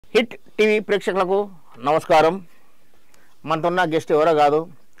Hit TV ప్రేక్షకులకు నమస్కారం. మనతోన్న guest ఎవరో కాదు,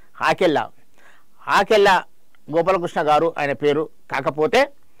 ఆకెల్ల గోపాలకృష్ణ గారు ఆయన పేరు. కాకపోతే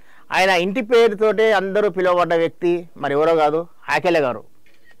ఆయన ఇంటి పేరుతోటే అందరూ పిలువబడ్డ వ్యక్తి మరి ఎవరో కాదు, ఆకెల్ల గారు.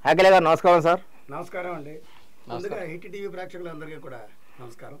 నమస్కారం సార్. నమస్కారం అండి. ముందుగా హిట్ టీవీ ప్రేక్షకులందరికీ కూడా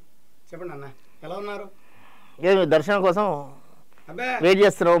నమస్కారం. చెప్పండి అన్న, ఎలా ఉన్నారు? దర్శనం కోసం వెయిట్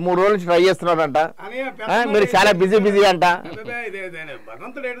చేస్తున్నావు, 3 రోజుల నుంచి ట్రై చేస్తున్నారంట. మీరు చాలా బిజీ అంట.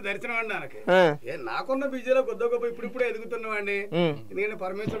 భగవంతుడు దర్శనం అండి నాకు. నాకున్న బిజీలో కొద్ది గొప్ప ఇప్పుడిప్పుడే ఎదుగుతున్నవాడిని. నేను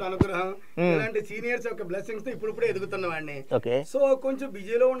పరమేశ్వరుడు అనుగ్రహం, ఇలాంటి సీనియర్స్ యొక్క బ్లెస్సింగ్స్ తో ఇప్పుడిప్పుడే ఎదుగుతున్నవాడిని. సో కొంచెం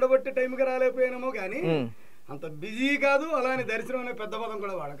బిజీలో ఉండబట్టి టైంకి రాలేకపోయానేమో కానీ అంత బిజీ కాదు. అలానే దర్శనం అనే పెద్ద పదం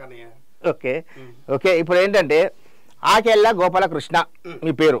కూడా వాడకన్నయ్య. ఓకే ఇప్పుడు ఏంటంటే ఆకెల్ల గోపాలకృష్ణ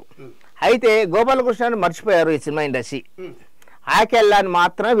మీ పేరు. అయితే గోపాలకృష్ణ మర్చిపోయారు ఈ సినిమా ఇండస్ట్రీ. ఆకెల్ల అని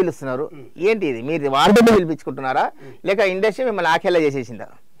మాత్రమే పిలుస్తున్నారు. ఏంటి ఇది? మీరు వాళ్ళని పిలిపించుకుంటున్నారా లేక ఇండస్ట్రీ మిమ్మల్ని ఆకెల్ల చేసేసిందా?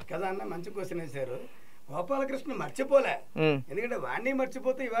 కదా అన్న, మంచి క్వశ్చన్ వేశారు. గోపాలకృష్ణ మర్చిపోలే, ఎందుకంటే వాడిని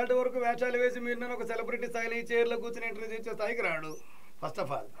మర్చిపోతే ఇవాళ వరకు వేషాలు వేసి మీరు నన్ను ఒక సెలబ్రిటీ స్థాయిలో ఈ చైర్లో కూర్చొని ఇంటర్వ్యూ చేసే స్థాయికి రాడు ఫస్ట్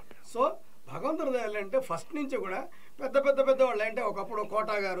ఆఫ్ ఆల్. సో భగవంతుడు అంటే ఫస్ట్ నుంచి కూడా పెద్ద వాళ్ళు అంటే ఒకప్పుడు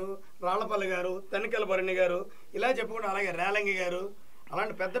కోటా గారు, రాళ్లపల్లి గారు, తనికెల భరణి గారు ఇలా చెప్పుకుంటే, అలాగే రేలంగి గారు,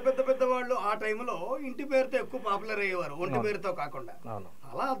 అలాంటి పెద్ద వాళ్ళు ఆ టైంలో ఇంటి పేరుతో ఎక్కువ పాపులర్ అయ్యేవారు, ఒంటి పేరుతో కాకుండా.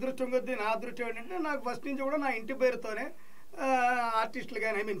 అలా అదృష్టం కొద్దీ నా అదృష్టం ఏంటంటే నాకు ఫస్ట్ నుంచి కూడా నా ఇంటి పేరుతోనే ఆర్టిస్టులు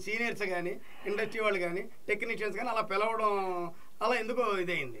కానీ, ఐ మీన్ సీనియర్స్ కానీ, ఇండస్ట్రీ వాళ్ళు కానీ, టెక్నీషియన్స్ కానీ అలా పిలవడం అలా ఎందుకో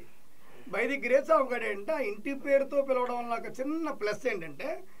ఇదైంది. By the grace of God ఏంటంటే ఆ ఇంటి పేరుతో పిలవడం వల్ల ఒక చిన్న ప్లస్ ఏంటంటే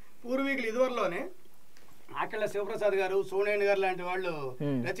పూర్వీకులు ఇదివరలోనే ఆకెళ్ళ శివప్రసాద్ గారు, సోనేని గారు లాంటి వాళ్ళు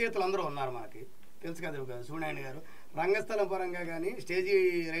రచయితలు అందరూ ఉన్నారు మనకి తెలుసు కదా. సోనేని గారు రంగస్థలం పరంగా కానీ, స్టేజీ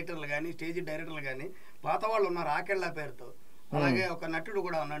రైటర్లు కానీ, స్టేజీ డైరెక్టర్లు కానీ పాత వాళ్ళు ఉన్నారు ఆకెళ్ళ పేరుతో. అలాగే ఒక నటుడు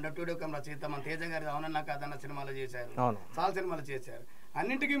కూడా ఉన్నాడు, నటుడు రచయిత మన తేజ గారి అవునన్నా కాదన్న సినిమాలు చేశారు, చాలా సినిమాలు చేశారు.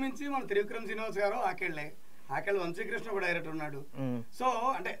 అన్నింటికీ మించి మన త్రివిక్రమ్ శ్రీనివాస్ గారు ఆకెళ్ళ వంశీకృష్ణ కూడా డైరెక్టర్ ఉన్నాడు. సో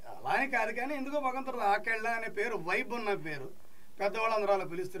అంటే అలానే కాదు కానీ ఎందుకో భగవంతుడు ఆకెళ్ళ అనే పేరు వైబ్ ఉన్న పేరు, పెద్దవాళ్ళు అందరూ అలా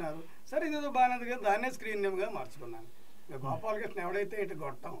పిలుస్తున్నారు. సరే ఇదేదో బాగానే కదా, దాన్నే స్క్రీన్ నేమ్గా మార్చుకున్నాను. గోపాలకృష్ణ ఎవడైతే ఇటు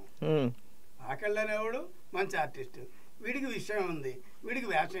కొట్టం, ఆకెళ్ళ అనేవాడు మంచి ఆర్టిస్ట్, వీడికి విషయం ఉంది, వీడికి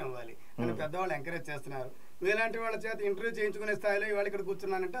వేషం ఇవ్వాలి అని పెద్దవాళ్ళు ఎంకరేజ్ చేస్తున్నారు. మీలాంటి వాళ్ళ చేత ఇంటర్వ్యూ చేయించుకునే స్థాయిలో ఇవాళ ఇక్కడ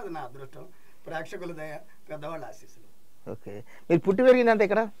కూర్చున్నానంటే అది నా అదృష్టం, ప్రేక్షకుల దయ, పెద్దవాళ్ళ ఆశీస్సులు. ఓకే, మీరు పుట్టి పెరిగిందంటే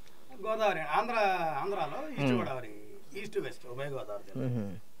ఇక్కడ గోదావరి, ఆంధ్రాలో ఈస్ట్ గోదావరి, ఈస్ట్ వెస్ట్ ఉభయ గోదావరి.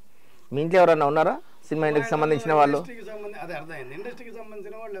 మీ ఇంట్లో ఎవరన్నా ఉన్నారా సినిమా ఇండస్ట్రీకి సంబంధించిన వాళ్ళు? అదే అర్థమైంది, ఇండస్ట్రీకి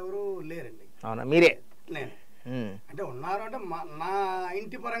సంబంధించిన వాళ్ళు ఎవరు లేరండి. అవునా, మీరే? నేను అంటే ఉన్నారు అంటే నా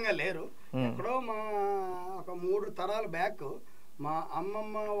ఇంటి పరంగా లేరు. ఎక్కడో మా ఒక 3 తరాల బ్యాక్ మా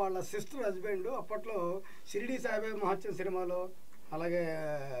అమ్మమ్మ వాళ్ళ సిస్టర్ హస్బెండ్ అప్పట్లో షిరిడి సాయిబాబా మహత్యం సినిమాలో, అలాగే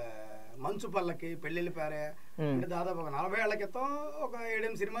మంచు పల్లకి, పెళ్ళిళ్ళ పారే, అంటే దాదాపు ఒక 40 ఏళ్ల క్రితం ఒక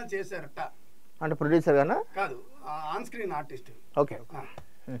 7-8 సినిమాలు చేశారట. అంటే ప్రొడ్యూసర్ గానా? కాదు, ఆన్ స్క్రీన్ ఆర్టిస్ట్. ఓకే.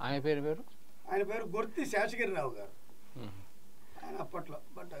 ఆయన పేరు గుర్తి శేషగిరిరావు గారు ఆయన అప్పట్లో.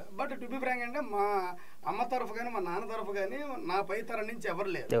 బట్ టు బి ఫ్రాంక్ అంటే మా అమ్మ తరఫు కానీ, మా నాన్న తరఫు కానీ, నా పై తరం నుంచి ఎవరు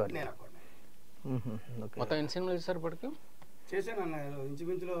లేరు. నేను అక్కడ మొత్తం ఎన్ని సినిమాలు చేశారు ఇప్పటికి? చేశాను అన్న,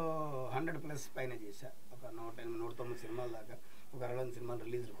 ఇంచుమించులో 100+ పైన చేశా. ఒక 109 సినిమాల దాకా, ఒక 60 సినిమాలు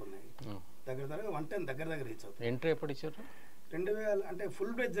రిలీజ్లు ఉన్నాయి. దగ్గర 110 దగ్గర రీచ్ అవుతుంది. ఎంట్రీ ఎప్పుడు ఇచ్చారు? 2000 అంటే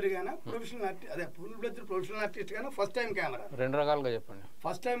ఫుల్ బ్లెడ్జర్ గానా, ప్రొఫెషనల్ ఆర్టిస్ట్, అదే ఫుల్ బ్లెడ్జర్ ప్రొఫెషనల్ ఆర్టిస్ట్ గానా, ఫస్ట్ టైం కెమెరా. 2 రకాలుగా చెప్పండి.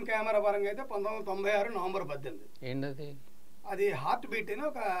 ఫస్ట్ టైం కెమెరా పరంగా అయితే 1996 నవంబర్ 18. ఏంటది? అది హార్ట్ బీట్ అని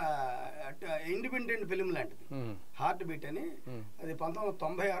ఒక ఇండిపెండెంట్ ఫిలిం లాంటిది. హార్ట్ బీట్ అని, అది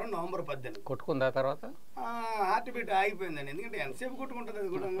 1996 నవంబర్ 18. కొట్టుకుందా తర్వాత? హార్ట్ బీట్ ఆగిపోయిందండి, ఎందుకంటే ఎంతసేపు కొట్టుకుంటుంది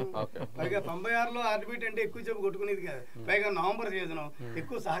అది కూడా. పైగా 96లో హార్ట్ బీట్ అంటే ఎక్కువ సేపు కొట్టుకునేది కాదు, పైగా నవంబర్ సీజన్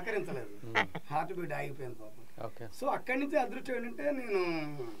ఎక్కువ సహకరించలేదు, హార్ట్ బీట్ ఆగిపోయింది పాపం. సో అక్కడి నుంచి అదృష్టం ఏంటంటే నేను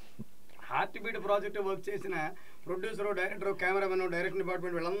హార్ట్ బీట్ ప్రాజెక్ట్ వర్క్ చేసిన producer, director, cameraman, direction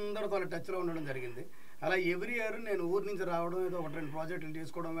department వీళ్ళందరితో టచ్లో ఉండడం జరిగింది. అలా ఎవ్రీ ఇయర్ నేను ఊరి నుంచి రావడం, ఏదో 1-2 ప్రాజెక్టులు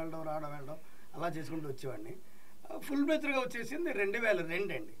చేసుకోవడం, రావడం అలా చేసుకుంటూ వచ్చేవాడిని. ఫుల్ బ్లెడ్జర్గా వచ్చేసింది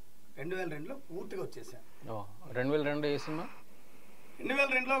 2002 అండి. 2002లో పూర్తిగా వచ్చేసాను. 2002 ఏ సినిమా?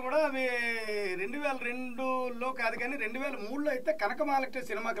 2002లో కూడా అవి 2002లో కాదు కానీ 2003లో అయితే కనక మహాలక్ష్మి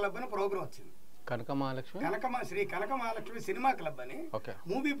సినిమా క్లబ్ అని ప్రోగ్రామ్ వచ్చింది. శ్రీ కనక మహాలక్ష్మి సినిమా క్లబ్ అని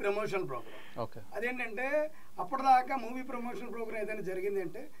మూవీ ప్రమోషన్ ప్రోగ్రామ్. అదేంటంటే అప్పటిదాకా మూవీ ప్రమోషన్ ప్రోగ్రామ్ ఏదైనా జరిగింది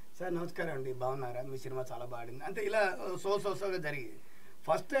అంటే, సార్ నమస్కారం అండి, బాగున్నారా, మీ సినిమా చాలా బాగుంది అంటే ఇలా సోగా జరిగేది.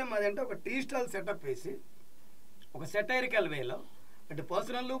 ఫస్ట్ టైం అదంటే ఒక టీ స్టాల్ సెటప్ వేసి ఒక సెటైరికల్ వేలో అంటే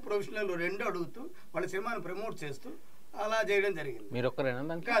పర్సనల్, ప్రొఫెషనల్ 2 అడుగుతూ వాళ్ళ సినిమాని ప్రమోట్ చేస్తూ అలా చేయడం జరిగింది. మీరు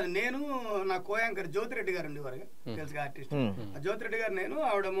ఒక్కరేనా? కాదు, నేను నా కోయాంకర్ జ్యోతిరెడ్డి గారు ఉండేవారుగా, తెలుసుగా ఆర్టిస్ట్. ఆ జ్యోతిరెడ్డి గారు, నేను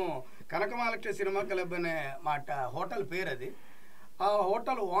ఆవిడము కనక మహాలక్ష్మి సినిమా క్లబ్ అనే మాట హోటల్ పేరు అది. ఆ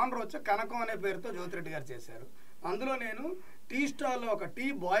హోటల్ ఓనర్ వచ్చి కనకం అనే పేరుతో జ్యోతిరెడ్డి గారు చేశారు. అందులో నేను టీ స్టాల్లో ఒక టీ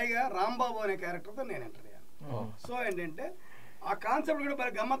బాయ్గా రాంబాబు అనే క్యారెక్టర్తో నేను ఎంటర్ అయ్యాను. సో ఏంటంటే ఆ కాన్సెప్ట్ కూడా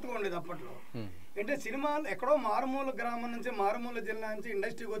బాగా గమ్మత్తుగా ఉండేది అప్పట్లో. అంటే సినిమాలు ఎక్కడో మారుమూల గ్రామం నుంచి మారుమూల జిల్లా నుంచి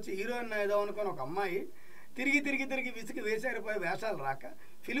ఇండస్ట్రీకి వచ్చి హీరోయిన్ ఏదో అనుకుని ఒక అమ్మాయి తిరిగి విసిగి వేసారిపోయి వేషాలు రాక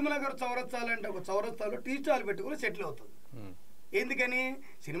ఫిల్మ్ నగర్ చౌరస్తాలంటే ఒక చౌరస్తాలో టీ స్టాల్ పెట్టుకుని సెటిల్ అవుతుంది. ఎందుకని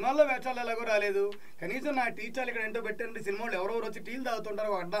సినిమాల్లో వేషాలు ఎలాగో రాలేదు, కనీసం నా టీ స్టాల్ ఇక్కడ ఏంటో పెట్టండి, సినిమాలు ఎవరెవరు వచ్చి టీలు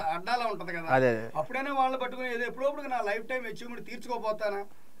తాగుతుంటారో అడ్డాలా ఉంటుంది కదా, అప్పుడైనా వాళ్ళు పట్టుకుని ఏదో ఎప్పుడప్పుడు నా లైఫ్ టైం అచీవ్మెంట్ తీర్చుకోపోతానా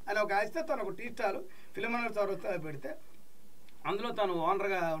అని ఒక ఆశతో తను ఒక టీ స్టాల్ ఫిల్మ్ నగర్ చౌరస్తాలో పెడితే అందులో తను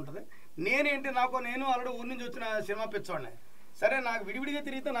ఓనర్గా ఉంటుంది. నేను ఆల్రెడీ ఊరి నుంచి వచ్చిన సినిమా పిచ్చోడిని. సరే నాకు విడివిడిగా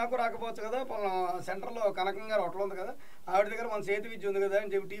తిరిగితే నాకు రాకపోవచ్చు కదా, సెంటర్లో కనకం గారు హోటల్ ఉంది కదా, ఆవిడ దగ్గర మన చేతి విద్య ఉంది కదా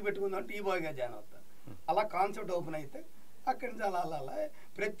అని చెప్పి టీ పెట్టుకుందాం, టీ బాయ్గా జాయిన్ అవుతాను. అలా కాన్సెప్ట్ ఓపెన్ అయితే అక్కడి నుంచి అలా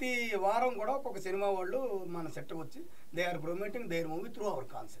ప్రతి వారం కూడా ఒక్కొక్క సినిమా వాళ్ళు మన సెట్కి వచ్చి they are promoting there movie through our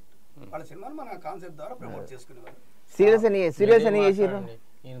concept. వాళ్ళ సినిమాను మన కాన్సెప్ట్ ద్వారా ప్రమోట్ చేసుకునేవారు. సీరియస్ అని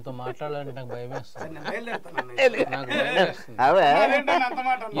ఈయనతో మాట్లాడాలంటే నాకు భయం వేస్తుంది.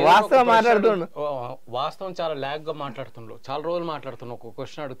 వాస్తవం చాలా లాగ్ గా మాట్లాడుతున్నావు, చాలా రోజులు మాట్లాడుతున్నావు. ఒక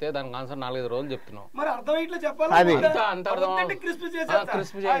క్వశ్చన్ అడిగితే దానికి ఆన్సర్ 4-5 రోజులు చెప్తున్నావు.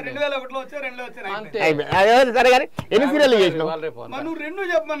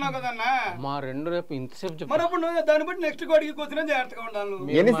 మా రెండు రేపు ఇంతసేపు చెప్పాను. దాన్ని బట్టి నెక్స్ట్ కోడికి కూర్చుని జాగ్రత్తగా ఉండాలి.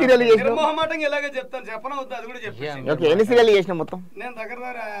 ఇలాగే చెప్తాను, చెప్పనవద్దు, అది కూడా చెప్తాను. నేను దగ్గర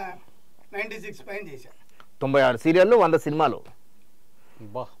 96 పైన చేశాను. 96 సీరియల్లు, 100 సినిమాలు.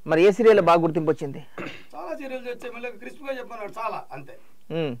 మరి ఏ సీరియల్ బాగా గుర్తింపు వచ్చింది? చాలా సీరియల్స్ వచ్చాయి. మళ్ళీ క్రిస్ప్గా చెప్పాను చాలా, అంతే.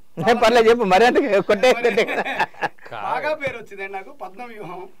 పర్లేదు చెప్పు, మరి బాగా పేరు వచ్చిందండి నాకు.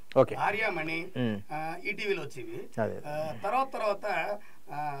 పద్మవ్యూహం, ఆర్యామణి ఈటీవీలో వచ్చేవి. తర్వాత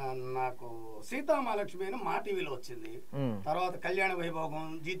నాకు సీతామహాలక్ష్మి అని మా టీవీలో వచ్చింది. తర్వాత కళ్యాణ వైభోగం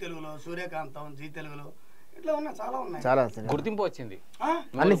జీ తెలుగులో, సూర్యకాంతం జీ తెలుగులో, ఇట్లా ఉన్నాయి, చాలా ఉన్నాయి. చాలా గుర్తింపు వచ్చింది.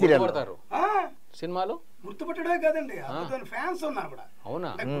 అన్ని సీరియల్ సినిమాలు గుర్తుపట్టడమే కాదండి, ఫ్యాన్స్ ఉన్నారు కూడా. అవునా?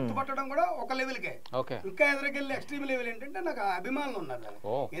 గుర్తుపట్టడం కూడా ఒక లెవెల్కే. ఇంకా ఎదురుకెళ్ళి ఎక్స్ట్రీమ్ లెవెల్ ఏంటంటే నాకు అభిమానులు ఉన్నారు.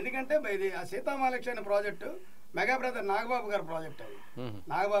 ఎందుకంటే ఇది ఆ సీతామహాలక్ష్మి అనే ప్రాజెక్టు మెగా బ్రదర్ నాగబాబు గారు ప్రాజెక్ట్. అది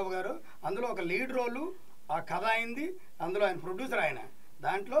నాగబాబు గారు అందులో ఒక లీడ్ రోలు, ఆ కథ అయింది, అందులో ఆయన ప్రొడ్యూసర్. ఆయన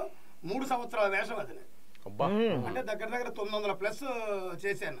దాంట్లో 3 సంవత్సరాల వేషం అది. అంటే దగ్గర 900+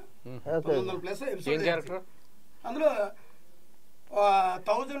 చేశాను. 900+ ఎపిసోడ్. అందులో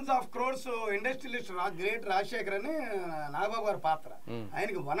thousands of crores industrialist great Rajasekhar అని నాగబాబు గారి పాత్ర.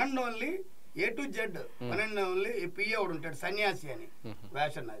 ఆయనకి one and only A to Z, one and only PA ఒకడు ఉంటాడు, సన్యాసి అని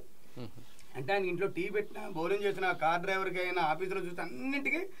వేషన్. అది అంటే ఆయన ఇంట్లో టీ పెట్టినా, బౌలింగ్ చేసిన, కార్ డ్రైవర్కి అయినా, ఆఫీసులో చూస్తే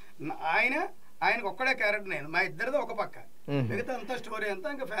అన్నింటికి ఆయనకు ఒక్కడే క్యారెక్టర్. నేను మా ఇద్దరిది ఒక పక్క, మిగతా అంతా స్టోరీ అంతా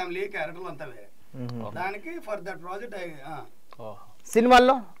ఇంకా ఫ్యామిలీ క్యారెక్టర్లు అంతా వేరే. దానికి ఫర్ దట్ ప్రాజెక్ట్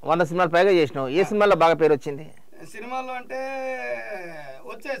సినిమాల్లో 100 సినిమాలు పైగా చేసినావు. ఏ సినిమాలో బాగా పేరు వచ్చింది? సినిమాల్లో అంటే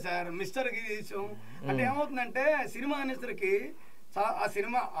వచ్చాయి సార్, మిస్టర్ గిరీశం. అంటే ఏమవుతుందంటే సినిమా అనేసరికి ఆ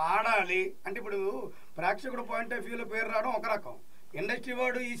సినిమా ఆడాలి అంటే ఇప్పుడు ప్రేక్షకుడు పాయింట్ ఆఫ్ వ్యూలో పేరు రావడం ఒక రకం, ఇండస్ట్రీ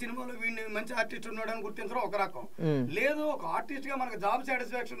వాడు ఈ సినిమాలో వీడిని మంచి ఆర్టిస్ట్ ఉన్నాడు అని గుర్తించడం ఒక రకం, లేదు ఒక ఆర్టిస్ట్ గా మనకు జాబ్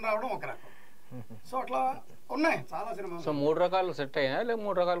సాటిస్ఫాక్షన్ రావడం ఒక రకం. సో అట్లా ఉన్నాయి చాలా సినిమాలు. సో 3 రకాలు సెట్ అయ్యా, లేక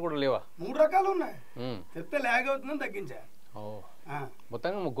 3 రకాలు కూడా లేవా? 3 రకాలు ఉన్నాయి. చెప్తే లాగ్ అవుతుందని తగ్గించా.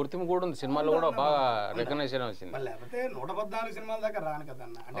 మొత్తంగా గుర్తింపు కూడా ఉంది, సినిమాలో కూడా బాగా రికగ్నైజేషన్ వచ్చింది. లేకపోతే 114 సినిమాల దాకా రాను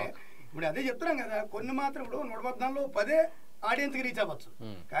కదన్న. అంటే ఇప్పుడు అదే చెప్తున్నాం కదా, కొన్ని మాత్రం ఇప్పుడు 114లో 10 ఆడియన్స్ కి రీచ్ అవ్వచ్చు,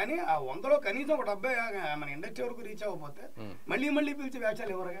 కానీ ఆ 100లో కనీసం ఒక 70 మన ఇండస్ట్రీ వరకు రీచ్ అవ్వకపోతే మళ్ళీ పిలిచి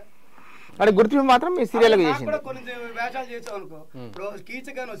వేషాలు ఎవరుగా అంటే గుర్తింపు మాత్రం మీ సీరియల్ కూడా కొన్ని వేషాలు చేసావు అనుకో. ఇప్పుడు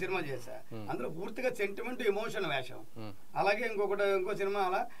కీచగా సినిమా చేసా, అందులో పూర్తిగా సెంటిమెంట్ ఎమోషన్ వేషం. అలాగే ఇంకో సినిమా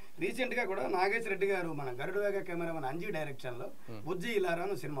అలా రీసెంట్ గా కూడా నాగేశ్వర రెడ్డి గారు మన గరుడువేగ కెమెరా మన అంజీ డైరెక్షన్ లో బుజ్జి ఇలారా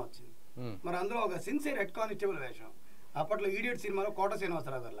అని సినిమా వచ్చింది. మరి అందులో ఒక సిన్సియర్ హెడ్ కానిస్టేబుల్ వేషం. అప్పట్లో ఈడియట్ సినిమాలో కోట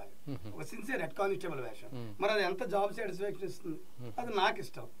శ్రీనివాసరావు గారు లాగా ఒక సిన్సియర్ హెడ్ కానిస్టేబుల్ వేషం. మరి అది ఎంత జాబ్ సాటిస్ఫాక్షన్ ఇస్తుంది, అది నాకు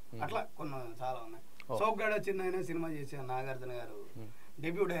ఇష్టం. అట్లా కొన్ని చాలా ఉన్నాయి. సోగ్గాడ చిన్న సినిమా చేశాను, నాగార్జున గారు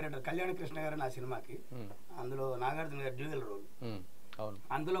డెబ్యూ డైరెక్టర్, కళ్యాణ కృష్ణ గారు నా సినిమాకి. అందులో నాగార్జున గారు డ్యూయల్ రోల్.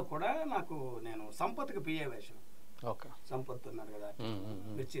 అందులో కూడా నాకు నేను సంపత్కి పిఏ వేషం. సంపత్ ఉన్నారు కదా,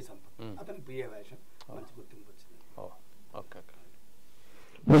 మిర్చి సంపత్, అతనికి పిఏ వేషం. మంచి గుర్తింపు వచ్చింది.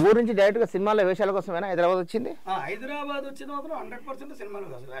 ఊరు నుంచి డైరెక్ట్ గా సినిమాల వేషాల కోసమేనా హైదరాబాద్ వచ్చింది? హైదరాబాద్ వచ్చింది మాత్రం 100% సినిమాల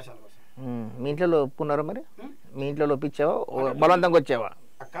వేషాల కోసం. మీ ఇంట్లో ఒప్పుకున్నారా? మరి మీ ఇంట్లో ఒప్పించావా, బలవంతంగా వచ్చావా?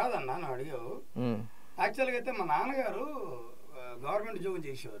 కాదన్నా, నా అడిగావు. యాక్చువల్గా అయితే మా నాన్నగారు గవర్నమెంట్ ఉద్యోగం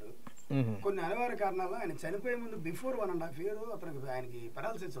చేసేవారు. కొన్ని అనివార్య కారణాలు ఆయన చనిపోయే ముందు బిఫోర్ 1.5 year అతనికి ఆయనకి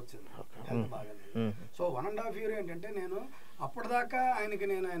పెరాలసిస్ వచ్చింది, హెల్త్ బాగాలేదు. సో 1.5 year ఏంటంటే నేను అప్పటిదాకా ఆయన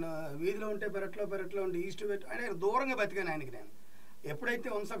వీధిలో ఉంటే పెరట్లో ఉంటే ఈస్ట్ ఆయన దూరంగా బతికాను ఆయనకి. నేను ఎప్పుడైతే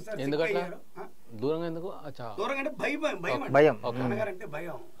వన్స్ ఒకసారి ఎందుకంటే దూరంగా ఎందుకు దూరంగా అంటే భయం నాన్నగారంటే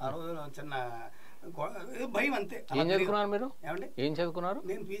భయం. ఆ రోజు చిన్న భయం అంతే. ఏం చదువుకున్నారు మీరు? ఏమండి ఏం చదువుకున్నారు?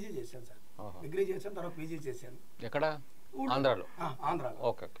 నేను పీజీ చేశాను సార్, డిగ్రీ చేశాను, తర్వాత పీజీ చేశాను. ఎక్కడ? ఆంధ్రాలో.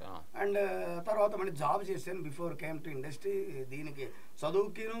 ఓకే. అండ్ తర్వాత మళ్ళీ జాబ్ చేశాను బిఫోర్ కేమ్ టు ఇండస్ట్రీ. దీనికి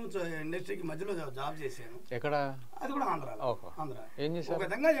చదువుకి ఇండస్ట్రీకి మధ్యలో జాబ్ చేశాను. ఎక్కడ? అది కూడా ఆంధ్రాలో. ఏం చేశారు? ఒక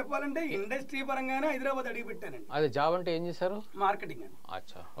విధంగా చెప్పాలంటే ఇండస్ట్రీ పరంగానే హైదరాబాద్ అడిగి పెట్టానండి. అది జాబ్ అంటే ఏం చేశారు? మార్కెటింగ్ అండి.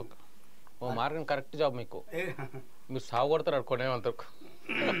 అచ్చా, ఓకే. మార్కెటింగ్ కరెక్ట్ జాబ్ మీకు. మీరు సాగు కొడతారు అనుకోనేమంతకు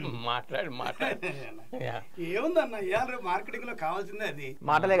మాట్లాడి ఏముందన్న ఇవాళ మార్కెటింగ్ లో కావాల్సిందే అది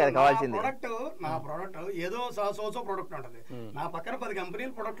మాటలే కదా కావాల్సింది. నా ప్రోడక్ట్ ఏదో సోసో ప్రోడక్ట్ ఉంటది, నా పక్కన 10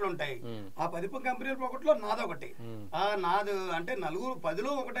 కంపెనీల ప్రోడక్ట్లు ఉంటాయి. ఆ 10 కంపెనీల ప్రోడక్ట్ లో నాదొకటి. నాది అంటే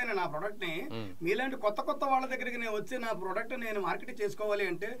 10లో ఒకటైన నా ప్రోడక్ట్ ని మీలాంటి కొత్త వాళ్ళ దగ్గరికి నేను వచ్చి నా ప్రోడక్ట్ నేను మార్కెటింగ్ చేసుకోవాలి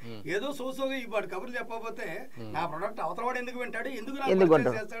అంటే ఏదో సోసోగా ఈ వాడు కబుర్లు చెప్పకపోతే నా ప్రోడక్ట్ అవతల వాడు ఎందుకు వింటాడు, ఎందుకు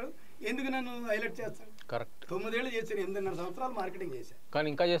చేస్తాడు, ఎందుకు నన్ను హైలైట్ చేస్తాడు? కరెక్ట్. 9 ఏళ్ళు చేశాను, 8.5 సంవత్సరాలు మార్కెటింగ్ చేశాను. కానీ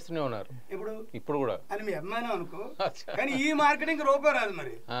ఇంకా చేస్తూనే ఉన్నారు ఇప్పుడు కూడా అని మీ అమ్మాయినా అనుకో. కానీ ఈ మార్కెటింగ్ రూపాయి రాదు.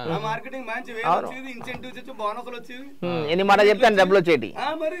 మరి ఆ మార్కెటింగ్ మంచి వేలు వచ్చేది, ఇన్సెంటివ్స్ వచ్చి, బోనస్లు వచ్చేవి. ఎన్ని మాట చెప్తాను డబ్బులు వచ్చేది.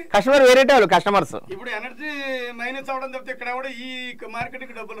 మరి కస్టమర్ వేరే కస్టమర్స్ ఇప్పుడు ఎనర్జీ మైనస్ అవడం తప్పితే ఇక్కడ కూడా ఈ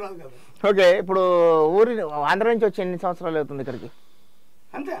మార్కెటింగ్ డబ్బులు రాదు కదా. ఓకే, ఇప్పుడు ఊరి ఆంధ్ర నుంచి వచ్చి ఎన్ని సంవత్సరాలు అవుతుంది ఇక్కడికి?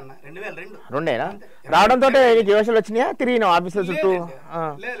 అంతే అన్న, 2002. రెండేనా? రావడంతో యోచనలు వచ్చినాయా? తిరిగిన ఆఫీసుల చుట్టూ?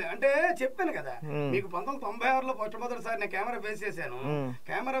 లేదు అంటే చెప్పాను కదా మీకు 1996లో మొట్టమొదటిసారి నేను కెమెరా ఫేస్ చేశాను.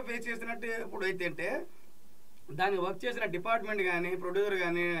 కెమెరా ఫేస్ చేసినట్టు ఇప్పుడు అయితే అంటే దానికి వర్క్ చేసిన డిపార్ట్మెంట్ కానీ, ప్రొడ్యూసర్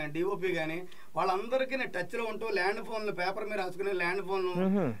కానీ, డిఓపి కానీ వాళ్ళందరికీ నేను టచ్లో ఉంటూ ల్యాండ్ ఫోన్లు పేపర్ మీద రాసుకునే ల్యాండ్ ఫోన్లు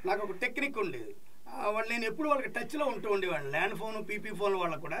నాకు ఒక టెక్నిక్ ఉండేది. వాళ్ళు నేను ఎప్పుడు వాళ్ళకి టచ్ లో ఉంటూ ఉండేవాడిని. ల్యాండ్ ఫోన్, పీపీ ఫోన్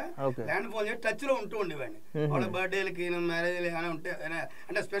వాళ్ళకు కూడా ల్యాండ్ ఫోన్ చేసి టచ్ లో ఉంటూ ఉండేవాడిని. వాళ్ళ బర్త్డేలకి, మ్యారేజ్లు ఏమైనా ఉంటే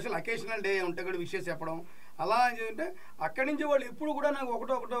అంటే స్పెషల్ అకేషనల్ డే ఉంటే కూడా విషెస్ చెప్పడం అలా అంటే అక్కడి నుంచి వాళ్ళు ఎప్పుడు కూడా నాకు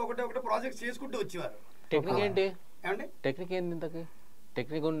ఒకటో ప్రాజెక్ట్ చేసుకుంటూ వచ్చేవారు. టెక్నిక్ ఏంటి? ఏమంటే టెక్నిక్ ఏంటి?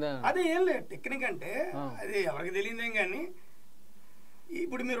 టెక్నిక్ ఉందా? అదే ఏం లేదు. టెక్నిక్ అంటే అది ఎవరికి తెలియదేం కానీ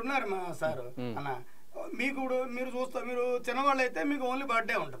ఇప్పుడు మీరున్నారు మా సారు అన్న, మీకు మీరు చూస్తారు, మీరు చిన్నవాళ్ళు అయితే మీకు ఓన్లీ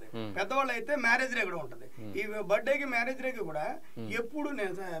బర్త్డే ఉంటది, పెద్దవాళ్ళు అయితే మ్యారేజ్ డే కూడా ఉంటది. ఈ బర్త్డేకి మ్యారేజ్ డేకి కూడా ఎప్పుడు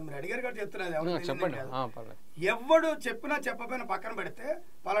నేను మీరు అడిగారు కాబట్టి చెప్తున్నది, ఎవడు చెప్పినా చెప్పపోయినా పక్కన పెడితే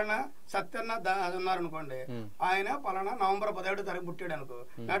పలానా సత్యన్న ఉన్నారనుకోండి, ఆయన పలానా నవంబర్ 17వ తారీఖు పుట్టాడు అనుకో,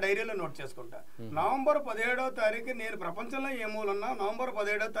 నా డైరీలో నోట్ చేసుకుంటా. నవంబర్ 17వ తారీఖు నేను ప్రపంచంలో ఏ మూలన్నా నవంబర్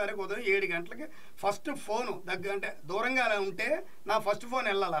 17వ తారీఖు ఉదయం 7 గంటలకి ఫస్ట్ ఫోన్ దగ్గర అంటే దూరంగా ఉంటే నా ఫస్ట్ ఫోన్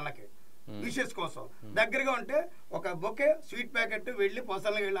వెళ్ళాలి అన్నకి విషెస్ కోసం. దగ్గరగా ఉంటే ఒక బొకే స్వీట్ ప్యాకెట్ వెళ్ళి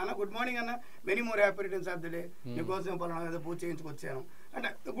పర్సనల్గా వెళ్ళి అన్న గుడ్ మార్నింగ్ అన్న, many more happy returns of the day, మీకోసం పలానా పూజ చేయించుకొచ్చాను అంటే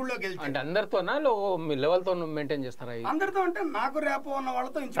గుళ్ళోకి వెళ్తే అంటే అందరితోనా మీ లెవెల్తో మెయింటైన్ చేస్తారా? అందరితో అంటే నాకు రేపు ఉన్న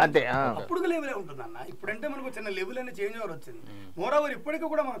వాళ్ళతో అప్పుడు లెవెలే ఉంటుంది అన్న. ఇప్పుడంటే మనకు చిన్న లెవెల్ అనేది చేంజ్ ఓవర్ వచ్చింది. మోర్ ఓవర్ ఇప్పటికీ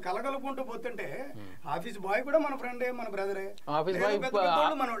కూడా మనం కలగలుపుకుంటూ పోతుంటే ఆఫీస్ బాయ్ కూడా మన ఫ్రెండే, మన బ్రదరే. ఆఫీస్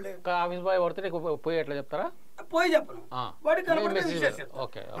బాయ్ వర్త్ పోయి ఎట్లా చెప్తారా? పోయి చెప్పను, వాడికి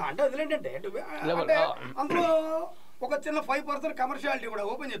అంటే వదిలేంటే అందులో ఒక చిన్న 5% కమర్షియాలిటీ కూడా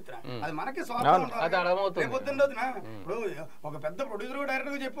ఓపెన్ చెప్తున్నా. అది మనకి పొద్దున్న రోజున ఇప్పుడు ఒక పెద్ద ప్రొడ్యూసర్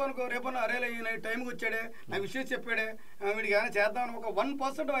డైరెక్టర్ గా చెప్పాను రేపు అరే టైంకి వచ్చాడే, నాకు విషయం చెప్పాడే, వీడికి ఏమైనా చేద్దామని ఒక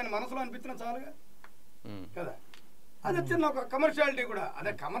 1% ఆయన మనసులో అనిపించిన చాలుగా కదా. అది చిన్న ఒక కమర్షియాలిటీ కూడా.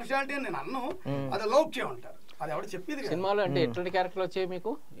 అదే కమర్షియాలిటీ అని నేను అన్ను, అది లౌక్యం అంటారు. అది ఎవరు చెప్పేది సినిమాలో. అంటే ఎట్లాంటి క్యారెక్టర్లు వచ్చాయి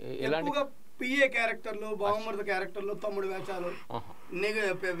మీకు? ఎక్కువగా పిఏ క్యారెక్టర్లు, బావమర్ద క్యారెక్టర్లు, తమ్ముడు వేషాలు,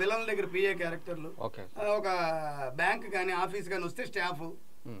 విలన్ దగ్గర పిఏ క్యారెక్టర్లు, ఒక బ్యాంక్ కానీ ఆఫీస్ కానీ వస్తే స్టాఫ్.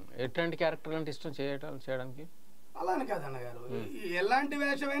 ఎట్లాంటి క్యారెక్టర్లు అంటే ఇష్టం చేయడానికి? అలా అని కాదన్న గారు, ఎలాంటి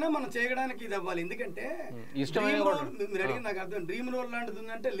వేషమైనా మనం చేయడానికి ఇది అవ్వాలి. ఎందుకంటే మీరు అడిగింది నాకు అర్థం, డ్రీమ్ రోల్ లాంటిది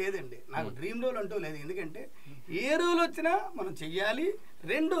ఉందంటే లేదండి, నాకు డ్రీమ్ రోల్ అంటూ లేదు. ఎందుకంటే ఏ రోల్ వచ్చినా మనం చెయ్యాలి.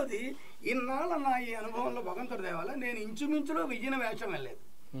 రెండోది ఇన్నాళ్ళ నా ఈ అనుభవంలో భగవంతుడి దేవాల నేను ఇంచుమించులో వెయ్యిన వేషం వెళ్ళలేదు.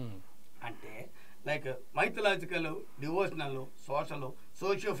 అంటే like mythological, devotional,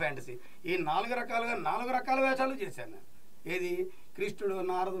 socio fantasy, ఈ 4 రకాల వేషాలు చేశాను నేను. ఏది కృష్ణుడు,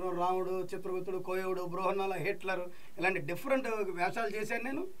 నారదుడు, రాముడు, చిత్రగుప్తుడు, కోయవుడు, బృహన్నల, హిట్లర్, ఇలాంటి డిఫరెంట్ వేషాలు చేశాను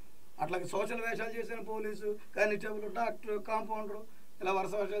నేను. అట్లాగే సోషల్ వేషాలు చేశాను, పోలీసు, కానిస్టేబుల్, డాక్టర్, కాంపౌండర్, ఇలా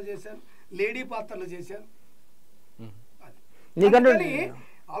వరుస వేషాలు చేశాను. లేడీ పాత్రలు చేశాను.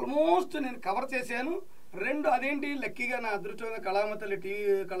 ఆల్మోస్ట్ నేను కవర్ చేశాను. రెండు అదేంటి లక్కీగా నా అదృష్టంగా కళామతలు,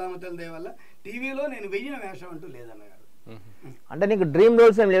 టీవీ కళామతల దే వల్ల టీవీలో నేను వెయ్యిన వేషం అంటూ లేదన్నగారు. అంటే నీకు డ్రీమ్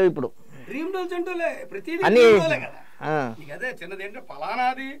రోల్స్ ఏం లేవు ఇప్పుడు? డ్రీమ్ రోల్స్ అంటూ ప్రతిదీ కదా. నీకు అదే చిన్నది ఏంటంటే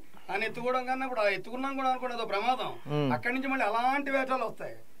ఫలానాది అని ఎత్తుకోవడం కన్నా ఇప్పుడు ఎత్తుకున్నాం కూడా అనుకోండి అదో ప్రమాదం. అక్కడి నుంచి మళ్ళీ అలాంటి వేషాలు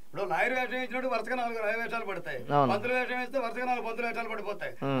వస్తాయి. ఇప్పుడు లాయర్ వేషం ఇచ్చినట్టు వరుసగా 4 లాయర్ వేషాలు పడతాయి, పంతుల వేషం వేస్తే వరుసగా 4 పంతుల వేషాలు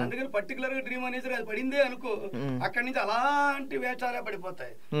పడిపోతాయి. అందుకని పర్టికులర్ గా డ్రీమ్ అనేది అది పడిందే అనుకో, అక్కడి నుంచి అలాంటి వేషాలే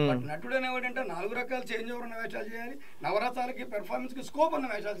పడిపోతాయి. బట్ నటుడు అనేవాడంటే 4 రకాల చేంజ్ ఓవర్ ఉన్న వేషాలు చేయాలి, నవరసాలకి పెర్ఫార్మెన్స్ కి స్కోప్ ఉన్న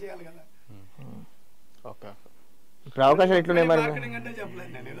వేషాలు చేయాలి కదా. ఇప్పుడు అవకాశాలు ఎట్లున్నాయి మరి? మార్కెటింగ్ అంటే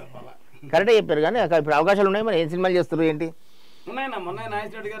చెప్పలేదు నేను, ఏదో అలా కరెక్టే చెప్పారు కానీ ఇప్పుడు అవకాశాలు ఉన్నాయి మరి. ఏం సినిమాలు చేస్తారు ఏంటి? ఉన్నాయన్నా, మొన్న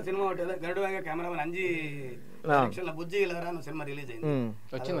నాగేశ్వర రెడ్డి గారు సినిమా ఒకటి గరుడువేగ కెమెరామెన్ అంజీ డైరెక్షన్ లో బుజ్జి ఇలారా సినిమా రిలీజ్ అయింది.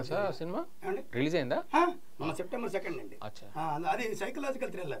 వచ్చిందా సార్ సినిమా? రిలీజ్ అయిందా? మన సెప్టెంబర్ 2 అండి. అది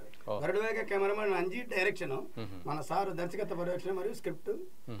psychological thriller. Garudavega cameraman Anji direction, మన సార్ దర్శకత్వ పర్యవేక్షణ మరియు స్క్రిప్ట్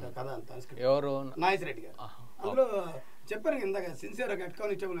కథ అంతా స్క్రిప్ట్ ఎవరు? నాగేశ్వర రెడ్డి గారు. అందులో చెప్పారు ఇందాక సిన్సియర్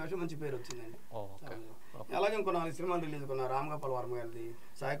అట్కానిస్టేబుల్ వేషం మంచి పేరు వచ్చిందండి. అలాగే ఇంకో 4 సినిమాలు రిలీజ్ కొన్నా. రామ్ గోపాల్ వర్మ గారిది,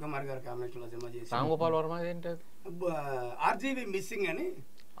 సాయి కుమార్ గారి కాంబినేషన్ లో సినిమా చేసి. రామ్ గోపాల్ వర్మ ఆర్జీవి మిస్సింగ్ అని.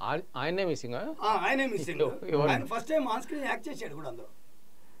 ఆయనే మిస్సింగ్? ఆయనే మిస్సింగ్. ఆయన first time on screen act చేశాడు కూడా అందులో.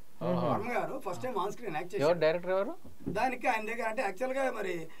 వర్మ గారు first time on screen act చేశారు. డైరెక్టర్ ఎవరు దానికి? ఆయన దగ్గర అంటే యాక్చువల్ గా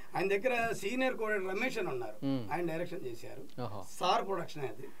మరి ఆయన దగ్గర సీనియర్ కోఆర్డినేటర్ రమేష్ అని ఉన్నారు, ఆయన డైరెక్షన్ చేశారు. సార్ ప్రొడక్షన్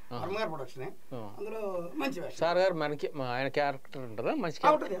అది, వర్మ గారు ప్రొడక్షన్. అందులో మంచి వేషం. సార్ గారు మనకి ఆయన క్యారెక్టర్ ఉంటుందా? మంచి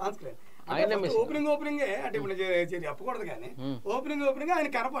ఉంటుంది ఆన్ స్క్రీన్. ఓపెనింగ్ అంటే ఇప్పుడు చెప్పకూడదు కానీ ఓపెనింగ్ ఆయన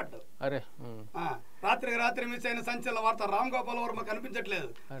కనపడ్డు. రాత్రి మిస్ అయిన సంచలన వార్త, రామ్ గోపాల్ వర్మ కనిపించట్లేదు,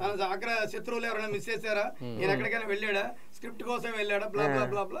 అగ్ర శత్రువులు ఎవరైనా మిస్ చేశారా, నేను ఎక్కడికైనా వెళ్ళాడా, స్క్రిప్ట్ కోసం వెళ్ళాడా, బ్లా బ్లా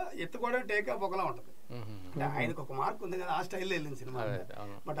బ్లా బ్లా ఎత్తుకోవడం టేక్ ఆఫ్ ఒకలా ఉంటది. ఆయనకు ఒక మార్క్ ఉంది కదా, ఆ స్టైల్లో వెళ్ళింది సినిమా.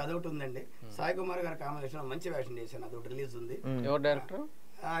 బట్ అదొకటి ఉందండి, సాయి కుమార్ గారి కాంబినేషన్ మంచి వేషం చేశాను, అదొకటి రిలీజ్ ఉంది. డైరెక్టర్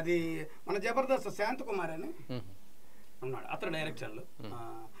అది మన జబర్దస్త్ శాంత్ కుమార్ అని ఉన్నాడు, అతను డైరెక్షన్లో.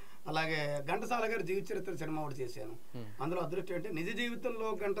 అలాగే ఘంటసాల గారి జీవిత చరిత్ర సినిమా ఒకటి చేశాను. అందులో అదృష్టం అంటే నిజ జీవితంలో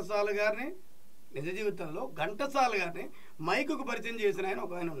ఘంటసాల గారిని మైకుకు పరిచయం చేసిన ఆయన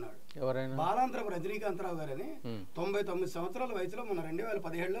ఒక ఆయన ఉన్నాడు, బాలాంతరపు రజనీకాంతరావు గారని. 99 సంవత్సరాల వయసులో మన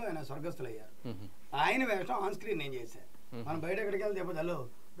 2017లో ఆయన స్వర్గస్థులయ్యారు. ఆయన వేషం ఆన్ స్క్రీన్ నేను చేశాను. మనం బయట ఎక్కడికి వెళ్ళి చెప్పదు, హలో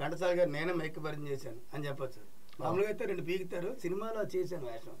ఘంటసాల గారు నేనే మైక్ పరిచయం చేశాను అని చెప్పొచ్చు. మామూలుగా అయితే 2 పీకుతారు, సినిమాలో చేశాను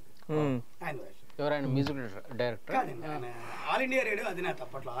వేషం ఆయన వేషం. ఎవరైనా music director? All India radio అధినేత,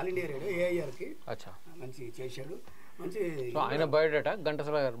 అప్పట్లో ఆల్ ఇండియా రేడియో ఏఐఆర్ కి మంచి చేశాడు. మంచి ఆయన బయోడేట,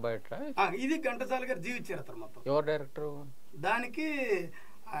 ఘంటసాల గారి బయోడేట ఇది. ఘంటసాల గారి జీవిత చరిత్ర మొత్తం. ఎవరు డైరెక్టర్? దానికి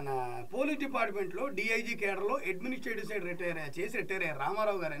ఆయన పోలీస్ డిపార్ట్మెంట్ లో డిఐజీ కేడర్ లో అడ్మినిస్ట్రేటివ్ సైడ్ రిటైర్ అయ్యారు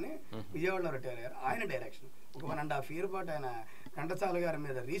రామారావు గారని, విజయవాడలో రిటైర్ అయ్యారు. ఆయన డైరెక్షన్ ఒక 1.5 year పాటు ఆయన ఘంటసాల గారి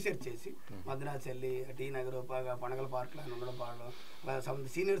మీద రీసెర్చ్ చేసి మద్రాసు వెళ్ళి టీ నగర్ పండగల పార్క్లో ఆయన ఉండడం, పాడడం,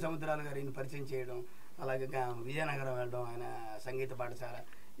 సీనియర్ సముద్రాలు గారిని పరిచయం చేయడం, అలాగే విజయనగరం వెళ్ళడం, ఆయన సంగీత పాఠశాల,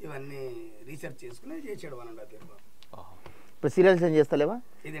 ఇవన్నీ రీసెర్చ్ చేసుకుని చేసాడు 1.5 year పాటు. ఇప్పుడు సీరియల్స్ ఏం చేస్తలేవా?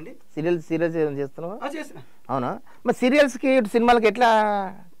 ఇదండి సీరియల్స్ ఏం చేస్తున్నావా? చేసిన. అవునా? మరి సీరియల్స్కి సినిమాలకి ఎట్లా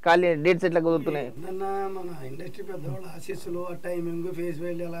ఖాళీ డేట్స్ ఎట్లా కుదురుతున్నాయి? మన ఇండస్ట్రీ పెద్దవాళ్ళు ఆశీస్సులు, ఆ టైమింగ్, ఫేస్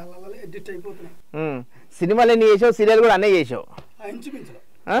వాల్యూ అలా అడ్జస్ట్ అయిపోతున్నాయి. సినిమాలు ఎన్ని చేసావు, సీరియల్ కూడా అన్నీ చేసావు? ఇంచుమించు.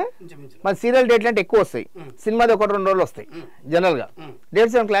 మరి సీరియల్ డేట్లు అంటే ఎక్కువ వస్తాయి, సినిమాది 1-2 రోజులు వస్తాయి జనరల్గా.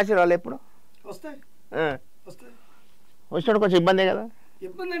 డేట్స్ ఏమైనా క్లాష్ రావాలి ఎప్పుడు? వస్తాయి. వచ్చినప్పుడు కొంచెం ఇబ్బందే కదా?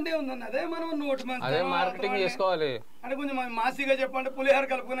 ఇబ్బంది అంటే ఉందండి, అదే మనం నోటి మార్కెటింగ్ చేసుకోవాలి అంటే కొంచెం మాసిగా చెప్పంటే పులిహార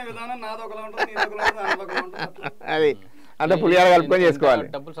కలుపుకునే విధానం నాదొకలా ఉంటుంది, అది అంటే పులిహార కలుపుకొని చేసుకోవాలి.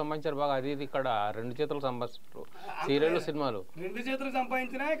 డబ్బులు సంపాదించారు బాగా, అది ఇక్కడ 2 చేతులు సంపాదిస్తారు సీరియల్ సినిమాలు. 2 చేతులు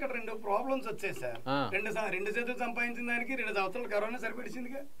సంపాదించినా ఇక్కడ 2 ప్రాబ్లమ్స్ వచ్చాయి సార్. 2 చేతులు సంపాదించిన దానికి 2 సంవత్సరాలు కరోనా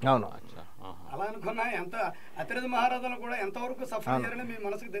సరిపెడిచిందిగా. అవును, అలా అనుకున్నా ఎంత అతిరథ మహారాజులు కూడా ఎంతవరకు సఫర్ అయ్యారని మీ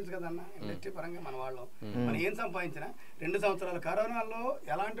మనసుకు తెలుసు కదన్న. ఇండస్ట్రీ పరంగా మన వాళ్ళు మనం ఏం సంపాదించినా 2 సంవత్సరాలు కరోనాలో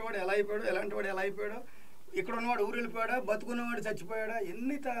ఎలాంటి వాడు ఎలా అయిపోయాడు, ఇక్కడ ఉన్నవాడు ఊరు వెళ్ళిపోయాడా, బతుకున్నవాడు చచ్చిపోయాడా,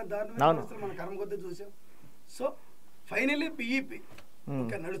 ఎన్ని దారుణమైన పరిస్థితులు మన కర్మ కొద్ది చూసాం. సో ఫైనల్లీ బిఈపి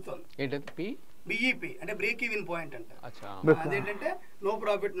ఇంకా నడుస్తుంది. బిఈపి అంటే బ్రేక్ ఈవెన్ పాయింట్ అంట. అదేంటంటే నో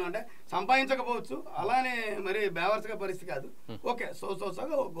ప్రాఫిట్, అంటే సంపాదించకపోవచ్చు, అలానే మరి బేవర్స్గా పరిస్థితి కాదు, ఓకే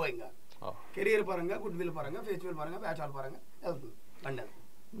సోగా గోయింగ్, కెరీర్ పరంగా, గుడ్ విల్ పరంగా, ఫెస్టివల్ పరంగా, వేషాల పరంగా వెళ్తుంది బండి.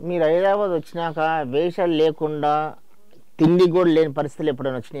 మీరు హైదరాబాద్ వచ్చినాక వేషాలు లేకుండా తిండి కూడా లేని పరిస్థితులు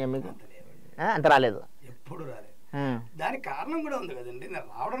ఎప్పుడైనా వచ్చినాయా మీకు? అంత రాలేదు, ఎప్పుడు రాలేదు. దానికి కారణం కూడా ఉంది కదండి, నేను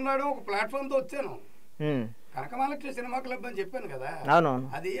రావడం ఒక ప్లాట్ఫామ్ తో వచ్చాను. కనకమాలక్ష్మి సినిమా క్లబ్ అని చెప్పాను కదా,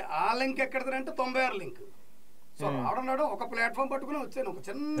 అది ఆ లింక్ ఎక్కడదంటే 96 లింక్. సో రావడం ఒక ప్లాట్ఫామ్ పట్టుకుని వచ్చాను, ఒక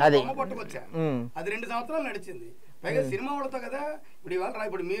చిన్న బొమ్మ పట్టుకొచ్చా, అది 2 సంవత్సరాలు నడిచింది. పైగా సినిమా వాళ్ళతో కదా,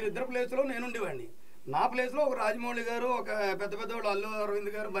 ఇప్పుడు మీరు ఇద్దరు ప్లేస్ లో నేను ఉండేవాడిని, నా ప్లేస్ లో ఒక రాజమౌళి గారు, ఒక పెద్ద వాళ్ళు అల్లు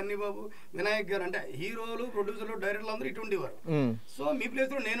అరవింద్ గారు, బన్నీ బాబు, వినాయక్ గారు, అంటే హీరోలు, ప్రొడ్యూసర్లు, డైరెక్టర్లు అందరూ ఇటు ఉండేవారు. సో మీ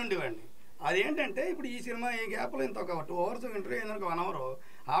ప్లేస్ లో నేను ఉండేవాడిని. అదేంటంటే ఇప్పుడు ఈ సినిమా ఈ గ్యాప్ లో ఇంత ఒక 2 hours ఇంటర్వ్యూ అయిందనుకో, 1 hour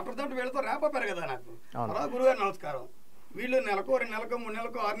ఆఫ్టర్ దట్ వీళ్ళతో ర్యాప్ అప్పారు కదా నాకు. అలా గురుగారు నమస్కారం, వీళ్ళు నెలకు 2 నెలలకు 3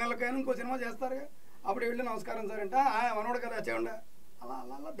 నెలలకు 6 నెలలకు అయినా ఇంకో సినిమా చేస్తారుగా, అప్పుడు వీళ్ళు నమస్కారం సార్ అంటే మనోడు కదా చేయండి అలా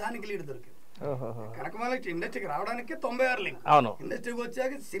అలా అలా దానికి లీడ్ దొరికింది. కనకమాలక్షి ఇండస్ట్రీకి రావడానికి 96 లింక్, ఇండస్ట్రీకి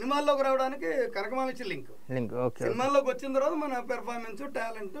వచ్చాక సినిమాల్లోకి రావడానికి కనకమాలక్షి లింక్. సినిమాల్లోకి వచ్చిన తర్వాత మన పెర్ఫార్మెన్స్,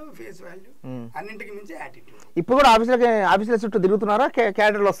 టాలెంట్, ఫేస్ వాల్యూ అన్నింటికి మించి యాటిట్యూడ్. ఇప్పుడు కూడా ఆఫీసుల చుట్టూ తిరుగుతున్నారా,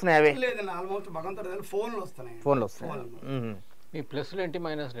 క్యాడర్లు వస్తున్నాయి? అవే లేదండి, ఆల్మోస్ట్ భగవంతుడు ఫోన్లు వస్తున్నాయి. మీ ప్లస్లు ఏంటి,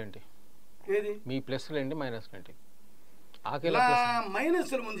 మైనస్లు ఏంటి? ఏది మీ ప్లస్లు ఏంటి, మైనస్లు ఏంటి?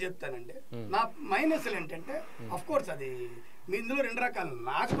 మైనస్లు ముందు చెప్తానండి. నా మైనస్లు ఏంటంటే అఫ్ కోర్స్ అది మీ ఇందులో 2 రకాలు,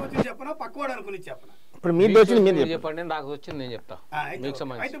 నాకు వచ్చి చెప్పనా పక్కవాడు అనుకుని చెప్పనా? ఇప్పుడు మీరు చెప్పండి, నాకు వచ్చింది నేను చెప్తా.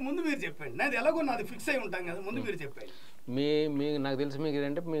 అయితే ముందు మీరు చెప్పండి, నాది ఎలాగో నాది ఫిక్స్ అయి ఉంటాం కదా, ముందు మీరు చెప్పండి. మీ నాకు తెలిసి మీకు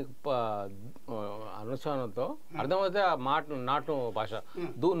ఏంటంటే మీకు అనుష్ఠానంతో అర్థమైతే నాటు భాష,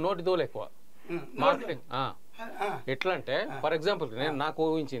 నోటి దూలు ఎక్కువ మార్కెటింగ్. ఎట్లా అంటే ఫర్ ఎగ్జాంపుల్ నేను నాకు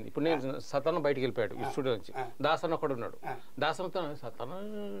ఊహించింది, ఇప్పుడు నేను సతన్న బయటికి వెళ్ళిపోయాడు ఈ స్టూడియో నుంచి, దాసన్న ఒకడు ఉన్నాడు, దాసనతో సతన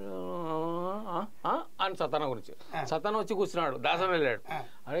అని సతన గురించి, సతన వచ్చి కూర్చున్నాడు, దాసన వెళ్ళాడు,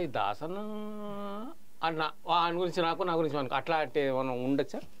 అరే దాసన అన్న ఆయన గురించి నాకు, నా గురించి మనకు అట్లా అంటే మనం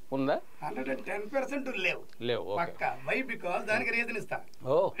ఉండొచ్చా? ఉందా? 110% లేవు. వై బికాజ్ దానికి రీజన్ ఇస్తా.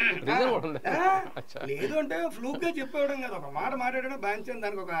 లేదు అంటే ఫ్లూక్ గా చెప్పేవడం కదా, ఒక మాట మాట్లాడడం బాగా,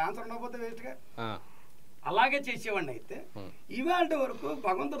 దానికి ఒక ఆన్సర్ ఉండకపోతే వేస్ట్ గా అలాగే చేసేవాడిని. అయితే ఇవాళ వరకు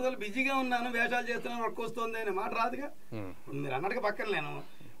భగవంతుడు బిజీగా ఉన్నాను, వేషాలు చేస్తున్నాను, వర్క్ వస్తుంది అనే మాట రాదుగా. మీరు అన్నట్టుగా పక్కన లేను.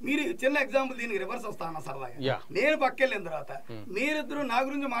 మీరు చిన్న ఎగ్జాంపుల్ దీనికి రివర్స్ వస్తాను సరదాగా. నేను పక్కెళ్ళిన తర్వాత మీరిద్దరు నా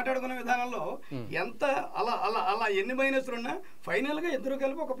గురించి మాట్లాడుకునే విధానంలో ఎంత అలా అలా అలా ఎన్ని మైనస్లు ఉన్నా ఫైనల్ గా ఇద్దరు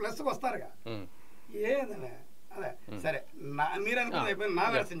కలిపి ఒక ప్లస్ వస్తారుగా. ఏదనే అదే సరే, మీరు అనుకున్నది అయిపోయింది. నా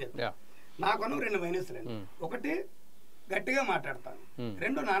వెర్షన్ చెప్తా. నాకున్న 2 మైనస్లు అండి. ఒకటి గట్టిగా మాట్లాడతాను,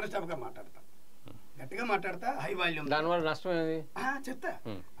 2 నాన్ స్టాప్ గా మాట్లాడతాను. గట్టిగా మాట్లాడతా హై వాల్యూమ్, దానివల్ల నష్టం ఏది చెప్తా.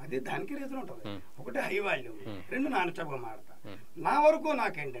 అది దానికి రీజన్ ఉంటుంది. ఒకటి హై వాల్యూమ్, 2 నాన్ స్టాప్ గా మాడతా. నా వరకు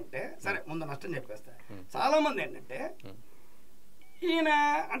నాకేంటంటే సరే ముందు నష్టం చెప్పేస్తా. చాలా మంది ఏంటంటే ఈయన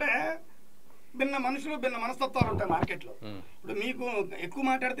అంటే భిన్న మనుషులు, భిన్న మనస్తత్వాలు ఉంటాయి మార్కెట్ లో. ఇప్పుడు మీకు ఎక్కువ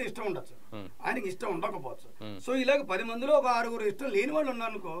మాట్లాడితే ఇష్టం ఉండొచ్చు, ఆయనకి ఇష్టం ఉండకపోవచ్చు. సో ఇలాగ 10 మందిలో ఒక 6 ఇష్టం లేని వాళ్ళు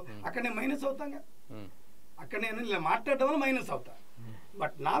ఉన్నారనుకో, అక్కడ నేను మైనస్ అవుతాగా. అక్కడ నేను ఇలా మాట్లాడడం వల్ల మైనస్ అవుతా.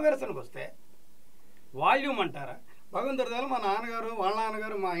 బట్ నా వెరసనకు వస్తే వాల్యూమ్ అంటారా, భగవంతుడి మా నాన్నగారు వాళ్ళ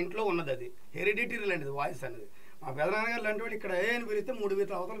నాన్నగారు మా ఇంట్లో ఉన్నది, అది హెరిడిటరీ లాంటిది వాయిస్ అనేది. మా పెదనాన్నగారు లాంటి వాడు ఇక్కడ అని పిలిస్తే 3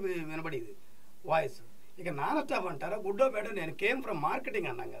 మీటర్ల అవతల వినబడేది వాయిస్. ఇక నాన్న స్టాప్ అంటారా, గుడ్డో బెడో, నేను కేమ్ ఫ్రమ్ మార్కెటింగ్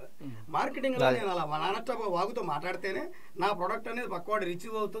అన్నాం కదా. మార్కెటింగ్ లో నేను అలా నాన్న స్టాప్ వాగుతో మాట్లాడితేనే నా ప్రొడక్ట్ అనేది పక్కవాడు రీచ్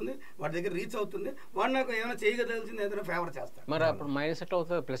అవుతుంది, వాడి దగ్గర రీచ్ అవుతుంది, వాడు నాకు ఏమైనా చేయగలిసింది ఏదైనా ఫేవర్ చేస్తాడు. మరి అప్పుడు మైనస్ ఎట్లా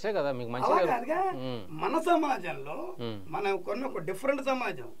అవుతుంది? ప్లసే కదా మీకు మంచి. అలాగా మన సమాజంలో మనం కొన్న ఒక డిఫరెంట్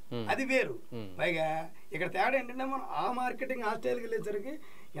సమాజం, అది వేరు. పైగా ఇక్కడ తేడా ఏంటంటే మనం ఆ మార్కెటింగ్ ఆ స్టైల్కి వెళ్ళేసరికి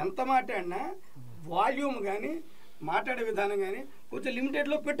ఎంత మాట్లాడినా వాల్యూమ్ కానీ మాట్లాడే విధానం కానీ కొంచెం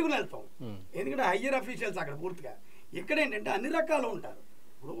లిమిటెడ్లో పెట్టుకుని వెళ్తాం. ఎందుకంటే హయ్యర్ అఫీషియల్స్ అక్కడ పూర్తిగా. ఇక్కడ ఏంటంటే అన్ని రకాలు ఉంటారు.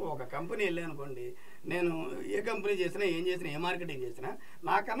 ఇప్పుడు ఒక కంపెనీ వెళ్ళానుకోండి, నేను ఏ కంపెనీ చేసినా, ఏం చేసినా, ఏ మార్కెటింగ్ చేసినా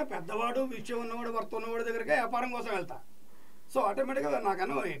నాకన్నా పెద్దవాడు, విషయం ఉన్నవాడు, వర్త్ ఉన్నవాడు దగ్గరగా వ్యాపారం కోసం వెళ్తా. సో ఆటోమేటిక్గా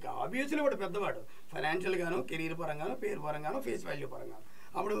నాకన్నా ఆబ్వియస్లీ వాడు పెద్దవాడు, ఫైనాన్షియల్ గాను, కెరీర్ పరంగాను, పేరు పరంగాను, ఫేస్ వాల్యూ పరంగాను.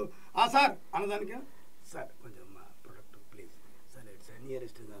 అప్పుడు సార్ అన్నదానికి, సార్ కొంచెం మా product please sir, it's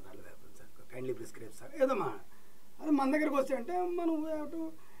nearest sir, kindly prescribe sir, ఏదమ్మా. అది మన దగ్గరకు వస్తే అంటే మనం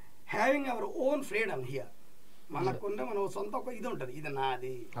having our own freedom here. మనకుంటే మనం సొంత ఒక ఇది ఉంటుంది, ఇది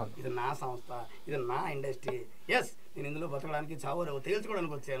నాది, ఇది నా సంస్థ, ఇది నా ఇండస్ట్రీ. ఎస్, నేను ఇందులో బతకడానికి చావు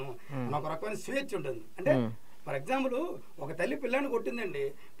తేల్చుకోవడానికి వచ్చాను అని ఒక రకమైన స్వేచ్ఛ ఉంటుంది. అంటే ఫర్ ఎగ్జాంపుల్ ఒక తల్లి పిల్లాన్ని కొట్టిందండి,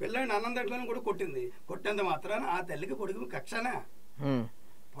 పిల్లాడిని అన్నం దగ్గరని కూడా కొట్టింది. కొట్టేంత మాత్రాన ఆ తల్లికి కొడుకు కక్షనా?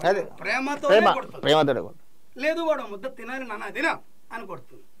 ప్రేమతో లేదు, వాడు ముద్ద తినాలి నాన్న తినా అని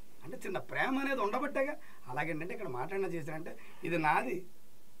కొడుతుంది. అంటే చిన్న ప్రేమ అనేది ఉండబట్టేగా. అలాగేంటంటే ఇక్కడ మాట్లాడిన చేశానంటే ఇది నాది,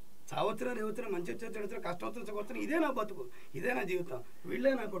 చావచ్చునా రేవచ్చునా, మంచి వచ్చి కష్టం వచ్చి ఇదే నా బతుకు, ఇదే నా జీవితం,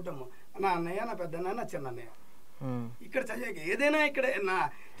 వీళ్ళే నా కుటుంబం, నా అన్నయ్య, నా పెద్దన్నయ్య, నా చిన్న అన్నయ్య. ఇక్కడ చదివాక ఏదైనా ఇక్కడ నా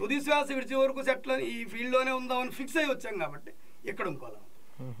తుది శ్వాస విడిచే వరకు సెట్లు ఈ ఫీల్డ్ లోనే ఉందామని ఫిక్స్ అయ్యి వచ్చాం కాబట్టి ఇక్కడ ఇంకోలా.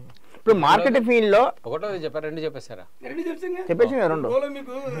 ఇప్పుడు మార్కెటింగ్ ఫీల్డ్ లో ఒకటో చెప్పారు, 2 చెప్పేసారా? 2 చెప్పేసి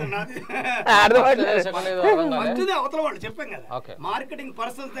మీకు మంచిది అవతల వాళ్ళు చెప్పాం కదా. మార్కెటింగ్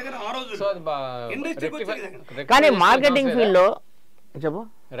పర్సన్స్ దగ్గర ఆ రోజు కానీ మార్కెటింగ్ ఫీల్డ్ లో చెప్పు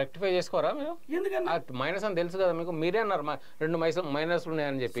రెక్టిఫై చేసుకోరా మీరు? ఎందుకన్నా మైనస్ అని తెలుసు కదా మీకు, మీరే అన్నారు 2 మైనస్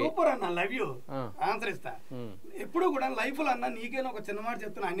ఉన్నాయని చెప్పి. సూపర్ అన్న, లవ్ యూ, ఆన్సర్ ఇస్తా. ఎప్పుడు కూడా లైఫ్ లో అన్న నీకేనా ఒక చిన్న మాట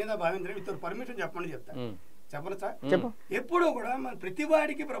చెప్తున్నా, అన్యదా భావించడం, ఇతరు పర్మిషన్ చెప్పండి చెప్తా. చెప్పను సార్, ఎప్పుడు కూడా మన ప్రతి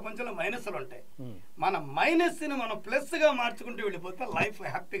వాడికి ప్రపంచంలో మైనస్లు ఉంటాయి. మన మైనస్ ని మనం ప్లస్ గా మార్చుకుంటూ వెళ్ళిపోతే లైఫ్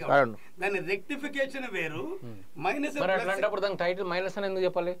హ్యాపీగా. దాని రెక్టిఫికేషన్ వేరు. మైనస్ టైటిల్ మైనస్ అని ఎందుకు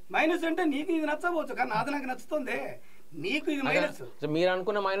చెప్పాలి? మైనస్ అంటే నీకు ఇది నచ్చవచ్చు, కానీ నాది నాకు నచ్చుతుంది. నీకు ఇది మైనస్, మీరు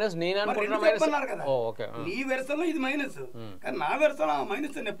అనుకున్న మైనస్ నేను అనుకున్న మైనస్ కదా. నీ వెర్షన్ లో ఇది మైనస్, కానీ నా వెర్షన్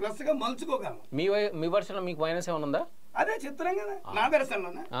మైనస్ ప్లస్ గా మలుచుకోగలను. మీ వెర్షన్ లో మీకు మైనస్ ఏమైనా ఉందా? అదే చెప్తున్నాం కదా, నా వెర్షన్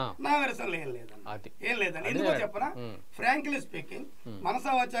లోనే. నా వెర్షన్ లో ఏం లేదండి. ఎందుకో చెప్పనా, ఫ్రాంక్లీ స్పీకింగ్,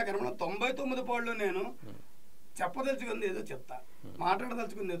 మనసా వచ్చా కర్మలో 99 పాళ్ళు నేను చెప్పదలుచుకుంది ఏదో చెప్తా,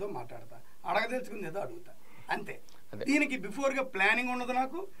 మాట్లాడదలుచుకుంది ఏదో మాట్లాడతా, అడగదలుచుకుంది ఏదో అడుగుతా, అంతే. దీనికి బిఫోర్ గా ప్లానింగ్ ఉండదు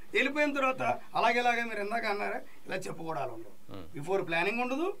నాకు. వెళ్ళిపోయిన తర్వాత అలాగే మీరు ఎందాక అన్నారా ఇలా చెప్పుకోవడాలు ఉండవు. బిఫోర్ ప్లానింగ్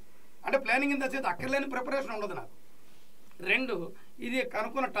ఉండదు, అంటే ప్లానింగ్ ఇంత చేత అక్కర్లేని ప్రిపరేషన్ ఉండదు నాకు. 2, ఇది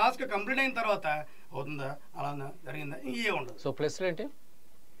కనుక్కున్న టాస్క్ కంప్లీట్ అయిన తర్వాత అవుతుందా అలా జరిగిందా ఇవే ఉండదు. సో ప్లస్ ఏంటి?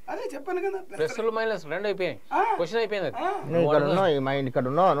 అదే చెప్పాను కదా, ప్లస్ మైనస్ 2 అయిపోయాయి. క్వశ్చన్ అయిపోయింది. ఇక్కడ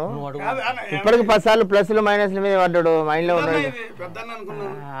ఉన్నాను ఇప్పటికి 10 సార్లు ప్లస్లు మైనస్ల మీద పడ్డాడు. మైండ్ లో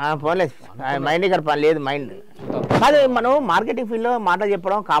పోలే, మైండ్ ఇక్కడ పని లేదు. మైండ్ కాదు, మనం మార్కెటింగ్ ఫీల్డ్ లో మాట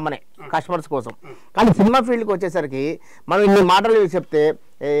చెప్పడం కామనే కస్టమర్స్ కోసం. కానీ సినిమా ఫీల్డ్కి వచ్చేసరికి మనం ఇన్ని మాటలు చెప్తే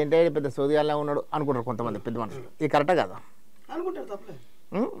ఏంటంటే పెద్ద సోదిగాల్లా ఉన్నాడు అనుకుంటారు కొంతమంది పెద్ద మనుషులు. ఇది కరెక్టే కదా?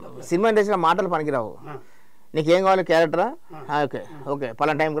 సినిమా ఇండస్ట్రీలో మాటలు పనికిరావు. నీకేం కావాలి, క్యారెక్టరా, ఓకే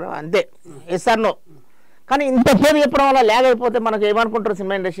పలానా టైంకి రా, అంతే, ఎస్ ఆర్ నో. కానీ ఇంత పేరు చెప్పడం వల్ల ల్యాగ్ అయిపోతే మనకు ఏమనుకుంటారు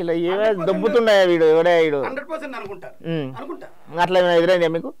సినిమా ఇండస్ట్రీలో, ఏ దొబ్బుతుండే వీడు ఎవడే వీడు అట్లా ఏమైనా ఎదురైందా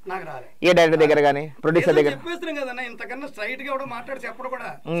మీకు? ఏ డైరెక్టర్ దగ్గర కానీ ప్రొడ్యూసర్ దగ్గర? ఇంతకన్నా స్ట్రైట్ గా మాట్లాడి చెప్పడం కూడా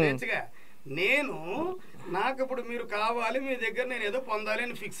నేను నాకు ఇప్పుడు మీరు కావాలి మీ దగ్గర నేను ఏదో పొందాలి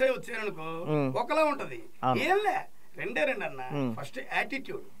అని ఫిక్స్ అయ్యి వచ్చాను అనుకో, ఒకలా ఉంటది. ఏంలే రెండే అన్న. ఫస్ట్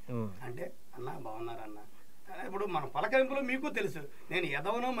యాటిట్యూడ్ అంటే అన్న బాగున్నారన్న. ఇప్పుడు మన పలకరింపులో మీకు తెలుసు నేను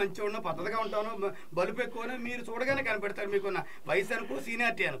ఎదవనో మంచివాడినో పద్ధతిగా ఉంటానో బలుపు ఎక్కువనో మీరు చూడగానే కనిపెడతారు, మీకున్న వయసు అనుకో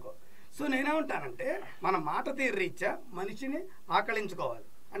సీనియారిటీ అనుకో. సో నేనేమంటానంటే మన మాట తీరు రీత్యా మనిషిని ఆకలించుకోవాలి,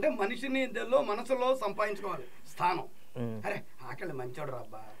 అంటే మనిషిని మనసులో సంపాదించుకోవాలి స్థానం. అరే ఆకలి మంచోడు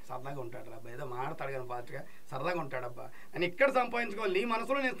రబ్బా, సరదాగా ఉంటాడు రబ్బా, ఏదో మాట్లాడతాడు కానీ పాచిగా సరదాగా ఉంటాడబ్బా అని ఇక్కడ సంపాదించుకోవాలి. నీ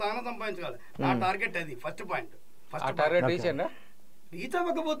మనసులో నేను స్థానం సంపాదించుకోవాలి. నా టార్గెట్ అది ఫస్ట్ పాయింట్. రీచ్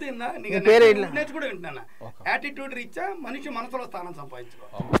అవ్వకపోతే నేర్చుకుంటూ వింటున్నా. యాటిట్యూడ్ రీచా మనిషి మనసులో స్థానం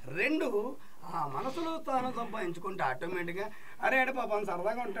సంపాదించుకోవాలి. 2 ఆ మనసులో స్థానం సంపాదించుకుంటే ఆటోమేటిక్గా అరే అంటే పాపం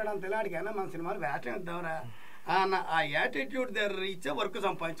సరదాగా ఉంటాడు అంత తెలాడికైనా మన సినిమాలు వేషం ఇద్దాంరా అన్న ఆ యాటిట్యూడ్ దగ్గర రీచే వర్క్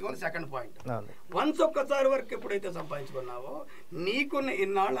సంపాదించుకోవాలి. సెకండ్ పాయింట్, వన్స్ ఒక్కసారి వర్క్ ఎప్పుడైతే సంపాదించుకున్నావో నీకున్న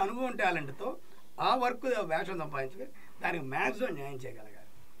ఇన్నాళ్ళు అనుభవం టాలెంట్తో ఆ వర్క్ వేషం సంపాదించుకొని దానికి మ్యాక్సిమం న్యాయం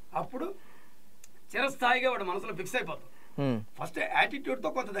చేయగలగాలి. అప్పుడు చిరస్థాయిగా వాడు మనసులో ఫిక్స్ అయిపోతావు. ఫస్ట్ యాటిట్యూడ్ తో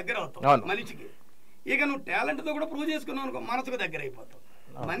కొంత దగ్గర అవుతావు మనిషికి. ఇక నువ్వు టాలెంట్ తో కూడా ప్రూవ్ చేసుకున్నావు అనుకో మనసుకు దగ్గర అయిపోతావు.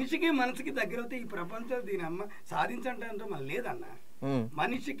 మనసుకి దగ్గర అవుతే ఈ ప్రపంచం దీని అమ్మ సాధించంటే అంటే మన లేదన్న.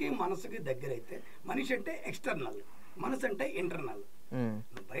 మనిషికి మనసుకి దగ్గర అయితే మనిషి అంటే ఎక్స్టర్నల్, మనసు అంటే ఇంటర్నల్.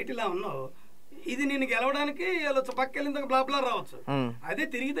 బయట ఇలా ఉన్నావు, ఇది నేను గెలవడానికి పక్కెళ్ళిందాక బ్లాబ్లా రావచ్చు. అదే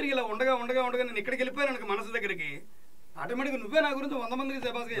తిరిగి ఇలా ఉండగా నేను ఇక్కడికి వెళ్ళిపోయాను అనుకో మనసు దగ్గరికి, ఆటోమేటిక్ నువ్వే నా గురించి 100 మందికి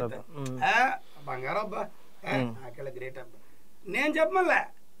సెబాస్గా చెప్తా, బంగారం అబ్బా అక్కడ గ్రేట్ అబ్బా నేను చెప్పమలే,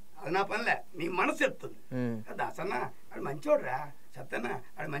 అది నా పనిలే, నీ మనసు చెప్తుంది. దాసన్న అది మంచోడ్రా, సత్తన్న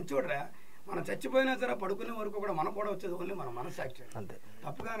అది మంచోడ్రా. మనం చచ్చిపోయినా సరే పడుకునే వరకు కూడా మనకు కూడా వచ్చేది ఓన్లీ మన మనస్సాక్షి.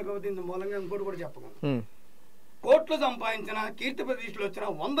 తప్పుగా అనుకోవద్దు. ఇంత మూలంగా ఇంకోటి కూడా చెప్పగలను. కోట్లు సంపాదించిన, కీర్తి ప్రతిష్టలు వచ్చినా,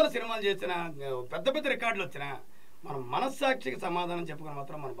 100 సినిమాలు చేసినా, పెద్ద రికార్డులు వచ్చినా మన మనస్సాక్షికి సమాధానం చెప్పుకొని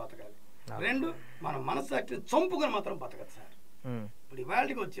మాత్రం మనం బతకాలి. 2 మన మనస్సాక్షిని చంపుకొని మాత్రం బతకదు సార్. ఇప్పుడు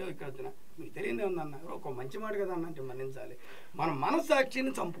ఇవాళకి వచ్చావు ఇక్కడ వచ్చినా మీకు తెలియదే ఉందన్న, ఒక మంచి మాట కదా అన్న అంటే మన్నించాలి. మన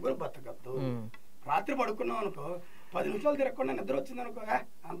మనస్సాక్షిని చంపుకొని బతకద్దు. రాత్రి పడుకున్నాం అనుకో 10 నిమిషాలు తిరగకుండా నిద్ర వచ్చింది అనుకో,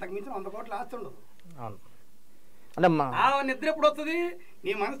 అంతకు మించిన 100 కోట్ల ఆస్తి ఉండదు. ఆ నిద్ర ఎప్పుడు వస్తుంది?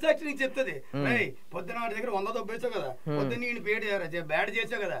 నీ మనస్సాక్షి నీకు చెప్తుంది, పొద్దున వాడి దగ్గర 100 దొబ్బేసావు కదా, పొద్దున్న ఈయన బ్యాడ్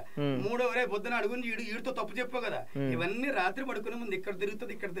చేసావు కదా, 3వ పొద్దున అడుగుని ఈడితో తప్పు చెప్పావు కదా. ఇవన్నీ రాత్రి పడుకునే ముందు ఇక్కడ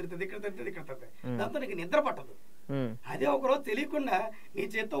తిరుగుతుంది, ఇక్కడ తిరుగుతుంది, దాంతో నీకు నిద్ర పట్టదు. అదే ఒకరోజు తెలియకుండా నీ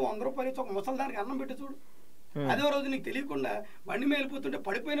చేత్తో 100 రూపాయలు ఇచ్చి ఒక ముసలిదానికి అన్నం పెట్టి చూడు. అదే రోజు నీకు తెలియకుండా బండి మీద వెళ్ళిపోతుంటే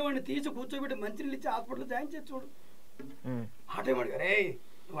పడిపోయిన వాడిని తీసి కూర్చోబెట్టి మంచినీళ్ళు ఇచ్చి హాస్పిటల్ జాయిన్ చేసి చూడు. ఆటోమేటిక్గా రే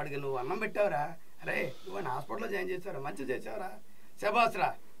వాడికి నువ్వు అన్నం పెట్టావురా, అరే నువ్వు హాస్పిటల్లో జాయిన్ చేసావురా, మంచి చేసావురా,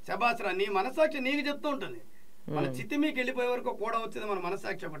 శబాస్రా నీ మనస్సాక్షి నీకు చెప్తూ ఉంటుంది. మన చిత్తి మీకు వెళ్ళిపోయే వరకు కూడా వచ్చేది మన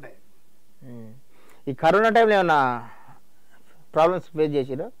మనస్సాక్షి ఒకటే. ఈ కరోనా టైంలో ఏమన్నా ప్రాబ్లమ్స్ ఫేస్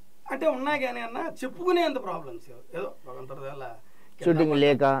చేసిరా? అంటే ఉన్నాయి కానీ అన్న చెప్పుకునేంత ప్రాబ్లమ్స్ ఏదో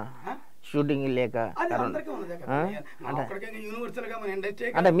షూటింగ్ లేక అది అందరికీ ఉంది. యూనివర్సల్ గా మన ఇండస్ట్రీ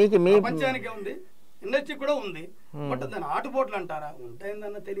ప్రపంచానికే ఉంది, ఇండస్ట్రీ కూడా ఉంది. బట్ దాని ఆటుపోట్లు అంటారా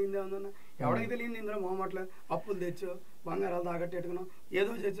ఉంటాయిందన్న తెలియదే ఉందన్న. ఎవరికి తెలియదు ఇందులో మొహమాటలు, అప్పులు తెచ్చో, బంగారాలు తాగట్టెట్టుకున్నాం,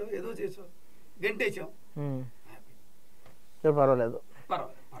 ఏదో చేసావు గంటేసాం.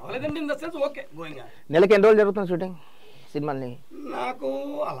 పర్వాలేదండి. In the sense okay going. నెలకి ఎన్ని రోజులు జరుగుతుంది షూటింగ్? సినిమాల్ని? నాకు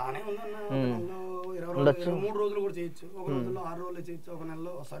అలానే ఉందన్న. ఒక నెలలో 20 రోజులు, 23 రోజులు కూడా చేయొచ్చు. ఒక రోజుల్లో 6 రోజులు చేయొచ్చు, ఒక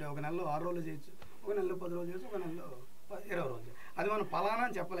నెలలో 6 రోజులు చేయొచ్చు, ఒక నెలలో 10 రోజులు చేయొచ్చు, ఒక నెలలో 20 రోజులు. అది మనం పలానా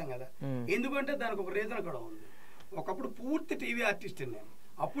అని చెప్పలేం కదా. ఎందుకంటే దానికి ఒక రీజన్ కూడా ఉంది. ఒకప్పుడు పూర్తి టీవీ ఆర్టిస్ట్ నేను,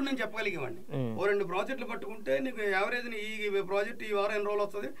 అప్పుడు నేను చెప్పగలిగేవాడిని. ఓ 2 ప్రాజెక్టులు పట్టుకుంటే నీకు యావరేజ్ ఈ ప్రాజెక్ట్ ఈ వారం ఎన్ని రోజులు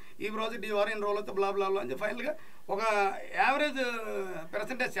వస్తుంది, ఈ ప్రాజెక్ట్ ఈ వారం ఎన్ని రోజులు వస్తుంది, బ్లా బ్లా బ్లా అని ఫైనల్గా ఒక యావరేజ్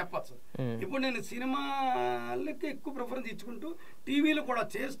పర్సంటేజ్ చెప్పచ్చు. ఇప్పుడు నేను సినిమాలకి ఎక్కువ ప్రిఫరెన్స్ ఇచ్చుకుంటూ టీవీలు కూడా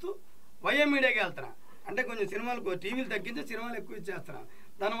చేస్తూ వైఎం మీడియాకి వెళ్తున్నా. అంటే కొంచెం సినిమాలకు టీవీలు తగ్గించి సినిమాలు ఎక్కువ ఇచ్చేస్తున్నాను.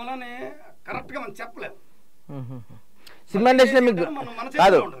 దానివల్లనే కరెక్ట్గా మనం చెప్పలేము. సినిమా ఇండస్ట్రీలో మీకు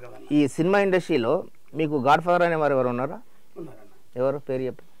కాదు, ఈ సినిమా ఇండస్ట్రీలో మీకు గాడ్ ఫాదర్ అనే వారు ఎవరు ఉన్నారా? ఉన్నారన్న. ఎవరు పేరు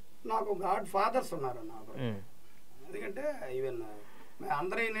చెప్పు. నాకు గాడ్ ఫాదర్స్ ఉన్నారన్న. ఎందుకంటే ఈవెన్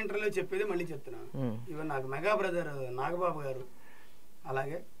అందరూ ఇంటర్వ్యూలో చెప్పేది మళ్ళీ చెప్తున్నాను. ఈవెన్ నాకు మెగా బ్రదర్ నాగబాబు గారు,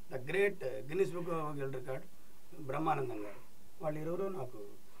 అలాగే the great Guinness book world record Brahmanandam గారు, వాళ్ళు ఇరువురు నాకు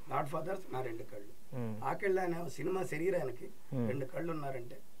గాడ్ ఫాదర్స్. నా 2 కళ్ళు. ఆకెళ్ళ అనే సినిమా శరీరానికి 2 కళ్ళు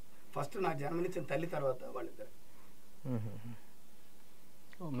ఉన్నారంటే ఫస్ట్ నాకు జన్మనిచ్చిన తల్లి తర్వాత వాళ్ళిద్దరు.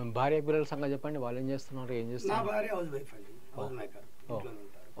 భార్య పిల్లల సంగతి చెప్పండి. వాళ్ళు ఏం చేస్తున్నారు, ఏం చేస్తున్నారు? నా భార్య హౌస్ వైఫ్ అండి, హౌస్ మేకర్, ఇంట్లోనే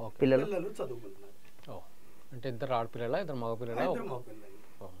ఉంటారు. పిల్లలు చదువుకుంటున్నారు. అంటే 2 ఆడపిల్లలా, 2 మగ పిల్లలా? 2 మగ పిల్లలు.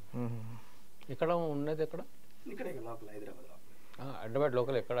 ఇక్కడ ఉన్నది ఎక్కడ? ఇక్కడ local Hyderabad local. Hyderabad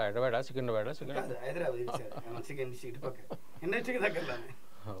local ఎక్కడ? హైదరాబాద్ సికింద్రాబాద్? హైదరాబాద్ ఇండస్ట్రీకి దగ్గరలోనే.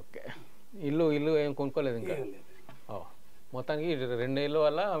 ఓకే. ఇల్లు ఏం కొనుక్కోలేదు ఇంకా? మొత్తానికి 2 ఏళ్ళ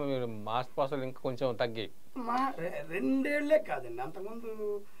వల్ల మీరు ఆస్పాసులు ఇంకా కొంచెం తగ్గి? 2 ఏళ్లే కాదండి, అంతకుముందు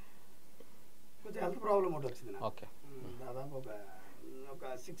కొంచెం హెల్త్ ప్రాబ్లం ఒకటి వచ్చింది నాకు. ఓకే. దాదాపు ఒక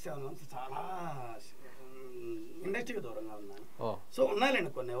 6-7 months చాలా ఇండస్ట్రీకి దూరంగా ఉన్నాను. సో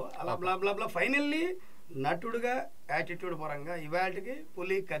ఉన్నాయండి కొన్ని అలా బ్లా బ్లా బ్లా. ఫైనల్లీ నటుడుగా యాటిట్యూడ్ పరంగా ఇవాళకి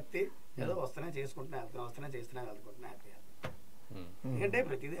పులి కత్తి ఏదో వస్తూనే చేసుకుంటున్నా వెళ్తున్నా, వస్తూనే చేస్తున్నా వెళ్తుకుంటున్నా హ్యాపీ. ఎందుకంటే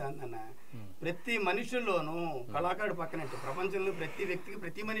ప్రతిదీ అన్న ప్రతి మనుషుల్లోనూ కళాకారుడు పక్కన ప్రపంచంలో ప్రతి వ్యక్తికి,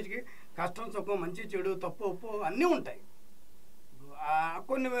 ప్రతి మనిషికి కష్టం సుఖం, మంచి చెడు, తప్పు ఒప్పు అన్నీ ఉంటాయి.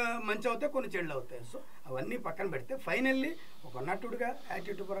 కొన్ని మంచి అవుతాయి, కొన్ని చెడులు అవుతాయి. సో అవన్నీ పక్కన పెడితే ఫైనల్లీ ఒక నటుడుగా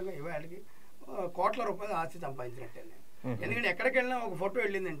యాటిట్యూడ్ పరంగా ఇవాళకి కోట్ల రూపాయలు ఆస్తి సంపాదించినట్టే నేను. ఎందుకంటే ఎక్కడికి వెళ్ళినా ఒక ఫోటో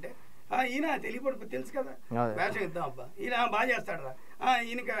వెళ్ళిందంటే ఈయన తెలియపడి తెలుసు కదా, వేషం ఇద్దాం, అబ్బా ఈయన బాగా చేస్తాడు రా,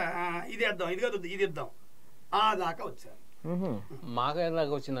 ఈయనక ఇది ఇద్దాం, ఇది కాదు ఇది ఇద్దాం, ఆ దాకా వచ్చారు. మాకు ఎలాగ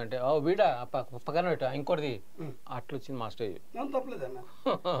వచ్చిందంటే వీడా పక్కన పెట్టా ఇంకోటిది అట్లా వచ్చింది మా స్టేజ్. తప్పలేదన్న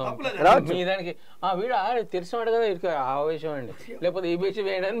మీ దానికి వీడా తెలిసినాడు కదా ఆవేశం అండి, లేకపోతే ఈ బేసి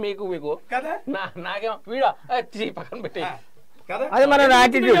వేయడానికి మీకు కదా. నాకేమో వీడా పక్కన పెట్టి అది మన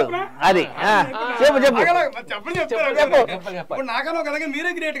యాటిట్యూడ్. అది చెప్పు చెప్పు చెప్పు. నాకన్నా అలాగే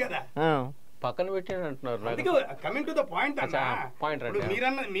మీరే గ్రేట్ కదా, పక్కన పెట్టి అంటున్నారు. కమింగ్ టు ద పాయింట్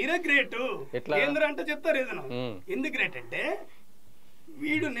మీరే గ్రేట్. ఏంటంటే చెప్తారు ఏదైనా ఎందుకు గ్రేట్ అంటే,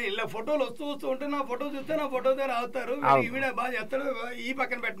 వీడు ఇలా ఫోటోలు వస్తూ ఉంటే నా ఫోటో చూస్తే నా ఫోటో దగ్గర అవుతారు, వీడ బాగా చేస్తాడు, ఈ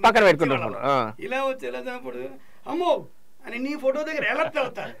పక్కన పెట్టుకుంటారు. ఇలా వచ్చి ఇలా చిన్నప్పుడు అమ్మో అని నీ ఫోటో దగ్గర అలర్ట్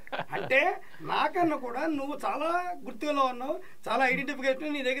అవుతారు. అంటే నాకన్నా కూడా నువ్వు చాలా గుర్తులో ఉన్నావు, చాలా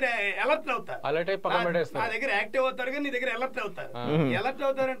ఐడెంటిఫికేషన్, నీ దగ్గర అలర్ట్ అవుతారు. నా దగ్గర యాక్టివ్ అవుతారు కానీ నీ దగ్గర అలర్ట్ అవుతారు. అలర్ట్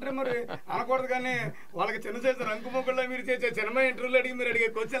అవుతారంటే మరి అనకూడదు, కానీ వాళ్ళకి చిన్న సైజు రంకుమొక్కల్లో మీరు చేసే సినిమా ఇంటర్వ్యూలు అడిగి మీరు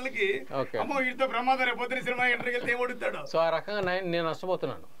అడిగే క్వశ్చన్లకి అమ్మో వీటితో ప్రమాదం రేపొద్దున సినిమా ఇంటర్వ్యూకి వెళ్తే ఏమడుగుతాడు. సో ఆ రకంగా నేను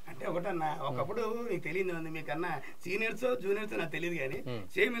నష్టపోతున్నాను. అంటే ఒకటన్నా ఒకప్పుడు నీకు తెలియదు, మీకన్నా సీనియర్స్ జూనియర్స్ నాకు తెలియదు కానీ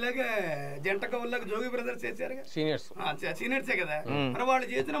సేమ్ ఇలాగే జంట కవుల్లాగా జోగి బ్రదర్స్ చేశారు, సీనియర్సే కదా. మరి వాళ్ళు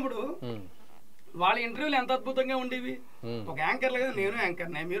చేసినప్పుడు వాళ్ళ ఇంటర్వ్యూలు ఎంత అద్భుతంగా ఉండేవి. ఒక యాంకర్లే కదా, నేను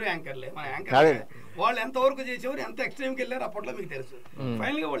యాంకర్నే, మీరు యాంకర్లే, మన యాంకర్. వాళ్ళు ఎంతవరకు చేసేవారు, ఎంత ఎక్స్ట్రీమ్కి వెళ్ళారు అప్పట్లో మీకు తెలుసు.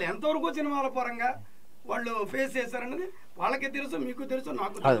 ఫైనల్ గా వాళ్ళు ఎంతవరకు సినిమాల పరంగా వాళ్ళు ఫేస్ చేశారన్నది వాళ్ళకి తెలుసు, మీకు తెలుసు,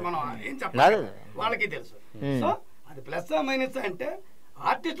 నాకు తెలుసు. మనం ఏం చెప్పాలి, వాళ్ళకి తెలుసు. సో అది ప్లస్ మైనస్ అంటే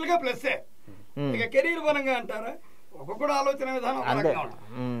ఆర్టిస్టులుగా ప్లస్సే. ఇక కెరీర్ పరంగా అంటారా, ఒక్కొక్కడు ఆలోచన విధానం ఒక రకంగా ఉంటుంది.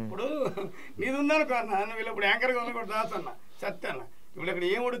 ఇప్పుడు నీది ఉందనుకో అన్న, నువ్వు ఇప్పుడు యాంకర్గా ఉన్నా కూడా దాసన్న సత్యన్న ఇప్పుడు ఇక్కడ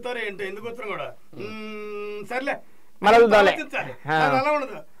ఏం అడుగుతారో ఏంటో ఎందుకు వచ్చినా కూడా సర్లే ఆలోచించాలి. అది అలా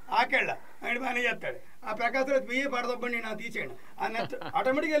ఉండదు. ఆకెళ్ళ ఆయన బాగానే చేస్తాడు, ఆ ప్రకాశం బియ్య పడదబ్బండి నా తీసేయండి ఆ నెక్స్ట్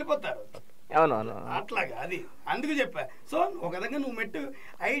ఆటోమేటిక్గా వెళ్ళిపోతారు. అట్లాగా అది అందుకు చెప్పా. సో ఒక విధంగా నువ్వు మెట్టు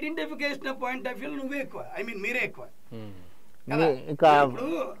ఐడెంటిఫికేషన్ పాయింట్ ఆఫ్ వ్యూ నువ్వే ఎక్కువ, ఐ మీన్ మీరే ఎక్కువ. ఇప్పుడు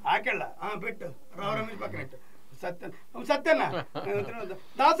ఆకెళ్ళ పెట్టు, రావు రమేష్ పక్కన సత్యన్న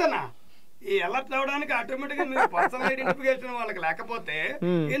దాసన్న ఈ అలర్ట్ అవడానికి ఆటోమేటిక్ గా మీరు పర్సనల్ ఐడెంటిఫికేషన్ వాళ్ళకి లేకపోతే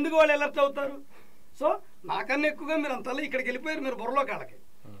ఎందుకు వాళ్ళు అలర్ట్ అవుతారు? సో నాకన్నా ఎక్కువగా మీరు అంతలో ఇక్కడికి వెళ్ళిపోయారు, మీరు బుర్రలో కాళ్ళకి.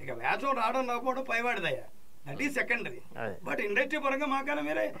 ఇక వేషం రావడం రాకపోవడం పైవాడిదయ్యా, that is secondary. But industry పరంగా మాకన్నా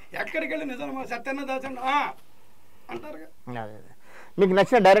మీరే ఎక్కడికి వెళ్ళి నిజం సత్యన్న దాసన్న అంటారు. మీకు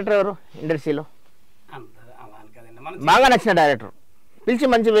నచ్చిన డైరెక్టర్ ఎవరు ఇండస్ట్రీలో? అలా అని కదండి, బాగా నచ్చిన డైరెక్టర్, పిలిచి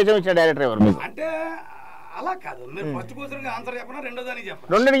మంచి వేషం ఇచ్చిన డైరెక్టర్ ఎవరు మీకు? అంటే అలా కాదు, మీరు ఫస్ట్ క్వశ్చన్ ఆన్సర్ చెప్పనా రెండో దానికి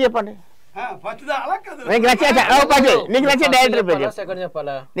చెప్పండి? రెండుకి చెప్పండి. ఫస్ట్ అలా కాదు, నీకు నచ్చే డైరెక్టర్ పేరు చెప్పు. సెకండ్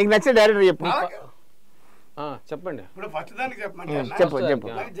చెప్పాలా? నీకు నచ్చే డైరెక్టర్ చెప్పు. చెప్పండి. ఇప్పుడు ఫస్ట్ దానికి చెప్పండి. చెప్పు చెప్పు.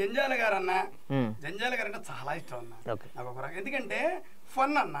 నాకు జంజాల గారు అన్న, జంజాల గారు అంటే చాలా ఇష్టం అన్న నాకు ఒక రకం. ఎందుకంటే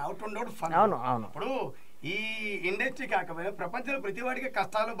ఫన్ అన్న, అవుట్ ఫన్. అవును అవును. ఇప్పుడు ఈ ఇండస్ట్రీ కాకపోయినా ప్రపంచంలో ప్రతి వాడికి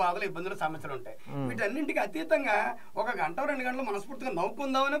కష్టాలు, బాధలు, ఇబ్బందులు, సమస్యలు ఉంటాయి. వీటన్నింటికి అతీతంగా 1 గంట 2 గంటలు మనస్ఫూర్తిగా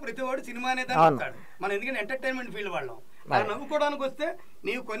నవ్వుకుందామని ప్రతి వాడు సినిమా అనేది అంటాడు. మనం ఎందుకంటే ఎంటర్టైన్మెంట్ ఫీల్డ్ వాళ్ళం. అలా నవ్వుకోవడానికి వస్తే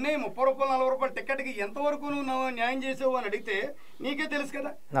నీవు కొన్ని 30 రూపాయలు 40 రూపాయలు టికెట్కి ఎంతవరకు నువ్వు న్యాయం చేసావు అని అడిగితే నీకే తెలుసు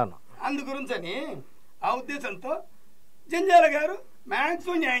కదా. అందు గురించి అని ఆ ఉద్దేశంతో జంజాల గారు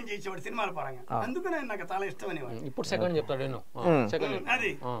మ్యాక్సిమం న్యాయం చేసేవాడు సినిమాల పరంగా. అందుకని నాకు చాలా ఇష్టం అనేవాడు. ఇప్పుడు సెకండ్ చెప్తాడు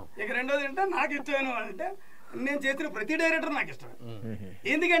అది. ఇక రెండోది అంటే నాకు ఇష్టమైన అంటే నేను చేసిన ప్రతి డైరెక్టర్ నాకు ఇష్టం.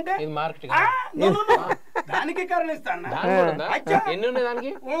 ఎందుకంటే దానికి కారణం ఇస్తాను.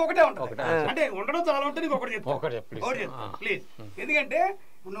 ఒకటే ఉంటుంది అంటే ఉండడం చాలా ఉంటుంది. నీకు ఒకటి చెప్తాను ప్లీజ్. ఎందుకంటే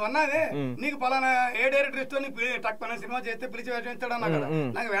నువ్వు అన్నావే నీకు పలానా ఏ డైరెక్టర్ ఇష్టం, నీకు టక్ పలానా సినిమా చేస్తే పిలిచి వేషం ఇస్తాడు అన్నా కదా.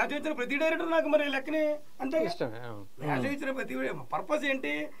 నాకు వేషం ఇచ్చిన ప్రతి డైరెక్టర్ నాకు మరి లెక్కని అంటే వేషం ఇచ్చిన ప్రతి పర్పస్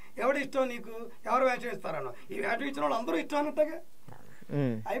ఏంటి, ఎవడు ఇష్టం నీకు, ఎవరు వేషం ఇస్తారన్న. ఈ వేషం ఇచ్చిన వాళ్ళు అందరూ ఇష్టం అన్నట్టుగా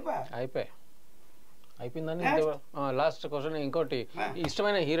అయిపోయిందని. లాస్ట్ క్వశ్చన్ ఇంకోటి,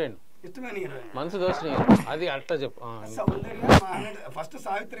 ఇష్టమైన హీరోయిన్ మనసు దోషిని అది అట్లా చెప్పు. ఫస్ట్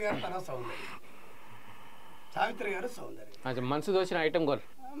సావిత్రి గారు, తర్వాత సౌందర్య. సావిత్రి గారు, సౌందర్య. మనసు దోచిన ఐటమ్ గోల్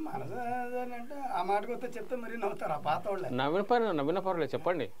మనసు అంటే ఆ మాటకు వస్తే చెప్తే మరి నవ్వుతారు ఆ పాత వాళ్ళే. నవ్విన పర్లేదు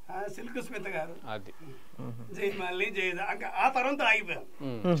చెప్పండి. సిల్క్ స్మిత గారు, అది జయమాలిని, జయద. ఆ తర్వాత ఆగిపోయాం.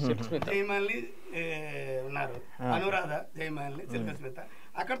 జయమాలిని ఉన్నారు, అనురాధ, జయమాలిని, సిల్క్ స్మిత,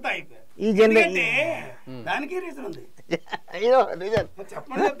 అక్కడితో అయిపోయారు. దానికి రీజన్ ఉంది.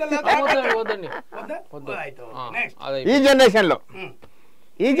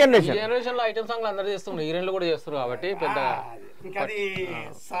 ఈ జనరేషన్ లో ఐటమ్ సాంగ్లు అందరూ చేస్తున్నారు, హీరోయిన్లు కూడా చేస్తారు కాబట్టి పెద్ద అది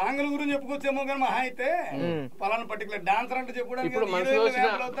సాంగ్ల గురించి చెప్పుకోవచ్చేమో కానీ మహా అయితే పలానా పర్టికులర్ డాన్సర్ అంటే చెప్పుకోవడానికి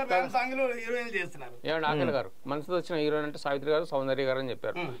సాంగ్లు హీరోయిన్లు చేస్తున్నారు. ఏమంటే ఆకలి గారు మనసుతో వచ్చిన హీరోయిన్ అంటే సావిత్రి గారు, సౌందర్య గారు అని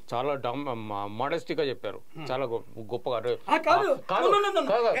చెప్పారు. చాలా మోడెస్టిక్ గా చెప్పారు, చాలా గొప్పగా.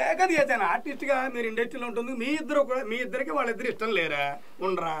 ఆర్టిస్ట్ గా మీరు ఇండస్ట్రీలో ఉంటుంది, మీ ఇద్దరికి వాళ్ళిద్దరు ఇష్టం లేరా,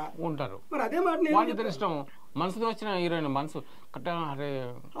 ఉండరా? ఉంటారు. మరి అదే మాట వాళ్ళిద్దరు ఇష్టం. మనసుతో వచ్చిన హీరోయిన్ మనసు అరే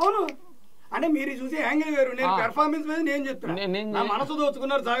అవును అంటే మీరు చూసే యాంగిల్ వేరు. నేను పెర్ఫార్మెన్స్ మీద నేను చెప్తాను. మనసు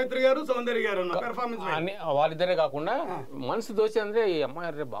దోచుకున్నారు సావిత్రి గారు, సౌందర్య గారు పెర్ఫార్మెన్స్. వాళ్ళిద్దరే కాకుండా మనసు దోచి అంటే ఈ అమ్మాయి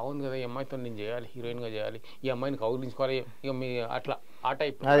అరే బాగుంది కదా, ఈ అమ్మాయితో నేను చేయాలి, హీరోయిన్ గా చేయాలి, ఈ అమ్మాయిని కౌగిలించుకోవాలి, ఇక మీ అట్లా ఆ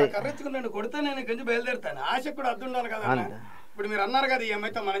టైప్ కర్రెచ్చుకున్నాను కొడితే నేను కొంచెం బయలుదేరుతాను. ఆశ కూడా అర్థం ఉండాలి కదా. ఇప్పుడు మీరు అన్నారు కదా ఈ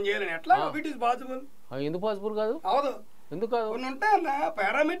అమ్మాయితో మనం చేయాలని, ఎట్లా ఇట్ ఈస్ పాసిబుల్? ఎందుకు పాసిబుల్ కాదు? అవదు. ఎందుకు కాదు?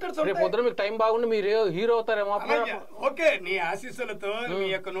 పారామీటర్స్ పొద్దున మీకు టైం బాగుండి మీరు హీరో అవుతారేమో. ఓకే, నీ ఆశీస్సులతో మీ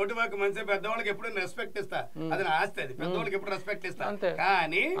యొక్క నోటి వాకి మంచి పెద్దవాళ్ళకి ఎప్పుడు రెస్పెక్ట్ ఇస్తా, అది నా ఆస్తి. అది పెద్దవాళ్ళకి ఎప్పుడు రెస్పెక్ట్ ఇస్తా.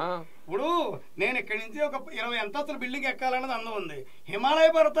 కానీ ఇప్పుడు నేను ఇక్కడి నుంచి ఒక 20 అంతస్తుల బిల్డింగ్ ఎక్కాలన్నది అందం ఉంది, హిమాలయ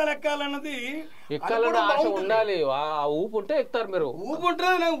పర్వతాలు ఎక్కాలన్నది ఉండాలి. ఊపు ఉంటే ఎక్కుతారు మీరు. ఊపు ఉంటే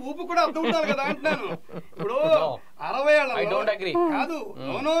ఊపు కూడా అర్థం ఉండాలి కదా అంటున్నాను. ఇప్పుడు 60 ఏళ్ళ కాదు,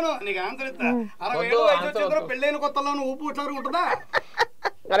 నో నీకు ఆన్సర్ ఇస్తా. 60 ఏళ్ళు వయసు వచ్చిన పెళ్ళైన కొత్తలో ఊపు వచ్చారు ఉంటుందా?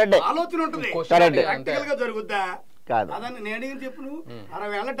 ఆలోచన ఉంటుంది, ప్రాక్టికల్ గా జరుగుద్దా? అదని నేను చెప్పు. నువ్వు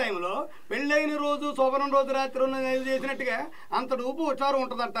 60 ఏళ్ల టైంలో పెళ్ళైన రోజు, శోభనం రోజు, రాత్రి చేసినట్టుగా అంతటి ఊపు వచ్చారు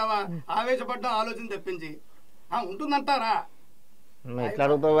ఉంటుందంటావా? ఆవేశపడ్డ ఆలోచన తెప్పించి ఉంటుందంటారా? ఎట్లా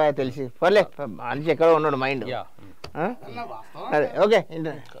అడుగుతావా తెలిసి పోలే, మనిషి ఎక్కడ ఉన్నాడు మైండ్. Okay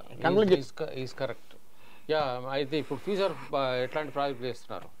correct. యా, అయితే ఇప్పుడు ఫ్యూచర్ ఎట్లాంటి ప్రాజెక్ట్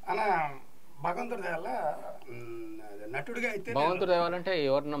చేస్తున్నారు? భగవంతుడి దేవాల నటుడిగా అయితే. భగవంతుడు దేవాలంటే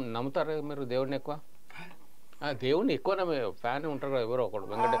ఎవరు నమ్ముతారు మీరు? దేవుడిని ఎక్కువ? దేవుడిని ఎక్కువ ఫ్యాన్ ఉంటారు కదా ఎవరో ఒకడు.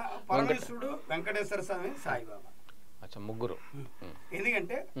 పరమేశ్వరుడు, వెంకటేశ్వర స్వామి, సాయిబాబా. అచ్చా, ముగ్గురు.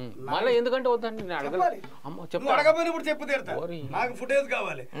 ఎందుకంటే మళ్ళీ ఎందుకంటే వద్దండి నేను అడగపోయినప్పుడు చెప్పు తీరుతా. నాకు ఫుటేజ్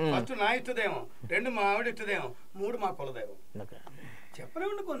కావాలి. ఫస్ట్ నా ఇష్టదేమం, 2 మా ఆవిడ ఇష్టదేమం, 3 మా కులదేవం.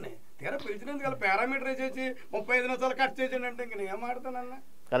 చెప్పలేండి కొన్ని తీరా పిలిచినందుకు అలా పారామీటర్ చేసి 35 నిమిషాలు కట్ చేసిండు అంటే ఇంక నేను ఏం ఆడతానన్నా?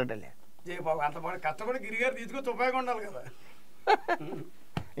 జయబాబు అంత కష్టపడి గిరిగారు తీసుకొచ్చి ఉపయోగం ఉండాలి కదా.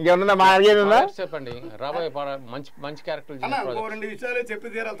 చెప్పండి రాబోయే మంచి క్యారెక్టర్. 2 విషయాలు చెప్పి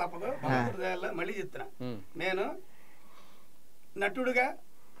తీరాలి తప్పదు. మళ్ళీ చెప్తున్నా, నేను నటుడుగా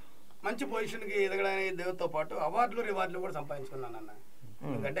మంచి పొజిషన్ కి ఎదగడానికి దేవుడితో పాటు అవార్డులు రివార్డులు కూడా సంపాదించుకున్నాను అన్న.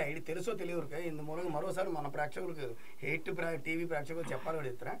 ఎందుకంటే ఐడి తెలుసో తెలియదు ఇందు మూలంగా మరోసారి మన ప్రేక్షకులకు హిట్ టీవీ ప్రేక్షకులు చెప్పాలి కూడా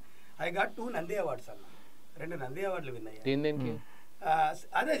చెప్తున్నా. ఐ గాట్ 2 నంది అవార్డ్స్ అన్న. 2 నంది అవార్డులు విన్నాయి.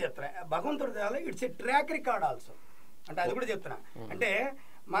 అదే చెప్తున్నా, భగవంతుడు దేవాల it's a track record also. అంటే అది కూడా చెప్తున్నా. అంటే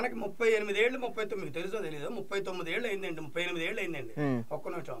మనకి 38 ఏళ్ళు 39 తెలుసో తెలీదు 39 ఏళ్ళు అయిందండి 38 ఏళ్ళు అయిందండి ఒక్క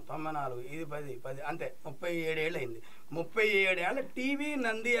నిమిషం 94 ఇది 10 అంతే 37 ఏళ్ళు అయింది 37 ఏళ్ళ టీవీ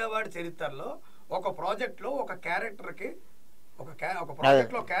నంది అవార్డు చరిత్రలో ఒక ప్రాజెక్ట్ లో ఒక క్యారెక్టర్కి ఒక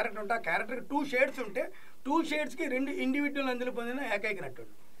ప్రాజెక్ట్ లో క్యారెక్టర్ ఉంటే ఆ క్యారెక్టర్ 2 షేడ్స్ ఉంటే 2 షేడ్స్ కి 2 ఇండివిజువల్ నందులు పొందిన ఏకైక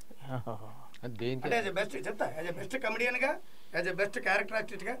నటుడు అంటే యాజ్ ఎ బెస్ట్ చెప్తా యాజ్ ఎ బెస్ట్ కమెడియన్ గా as a best character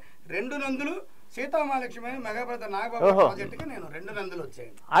artist గా 2 నందులు సీతామహాలక్ష్మి మెగాబ్రత నాగబాబు ప్రాజెక్ట్ కి నేను 2 నందులు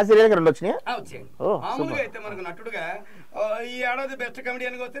వచ్చాయండి. ఆ సీరియల్ కి 2 వచ్చినాయి. మామూలుగా అయితే మనకు నటుడుగా ఈ ఏడాది బెస్ట్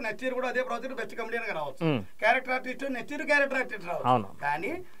కమెడియన్ గా వస్తే నెక్స్ట్ ఇయర్ కూడా అదే ప్రాజెక్ట్ బెస్ట్ కమెడియన్ గా రావచ్చు, character artist next year character artist రావచ్చు.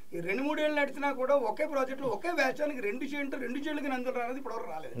 కానీ ఈ 2-3 ఏళ్ళు నడిచినా కూడా ఒకే ప్రాజెక్ట్ లో ఒకే వేషానికి 2 షేడ్లకి నందులు రాలేదు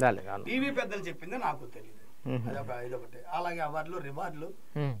ఇప్పటివరకు రాలేదు. టీవీ పెద్దలు చెప్పింది నాకు తెలియదు. ఇదొకటి. అలాగే అవార్డులు రివార్డులు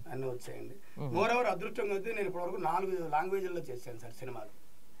అన్ని వచ్చాయండి. మోరవర్ అదృష్టంగా అయితే నేను ఇప్పటివరకు 4 లాంగ్వేజ్ల్లో చేశాను సార్ సినిమాలు.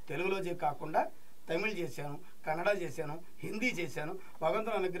 తెలుగులో కాకుండా తమిళ్ చేశాను, కన్నడ చేశాను, హిందీ చేశాను.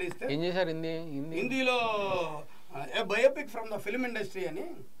 భగవంతుని అనుగ్రహిస్తే హిందీలో ఏ biopic from the film industry అని.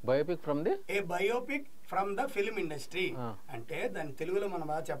 Biopic from the A biopic from the film industry అంటే దాని తెలుగులో మనం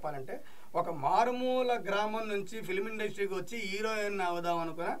బాగా చెప్పాలంటే ఒక మారుమూల గ్రామం నుంచి ఫిల్మ్ ఇండస్ట్రీకి వచ్చి హీరోయిన్ అవుదాం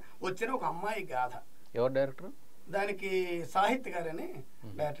అనుకున్న వచ్చిన ఒక అమ్మాయి గాథ. ఎవరు డైరెక్టర్? దానికి సాహిత్ గారని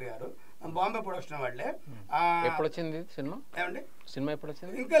డైరెక్టర్ గారు, బాంబే ప్రొడక్షన్ వాళ్ళే. ఎప్పుడు వచ్చింది సినిమా? ఏమండి సినిమా ఎప్పుడు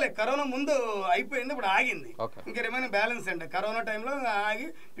వచ్చింది? ఇంకా లేదు, కరోనా ముందు అయిపోయింది, ఇప్పుడు ఆగింది. ఇంకా రిమైనింగ్ బ్యాలెన్స్ అండి. కరోనా టైంలో ఆగి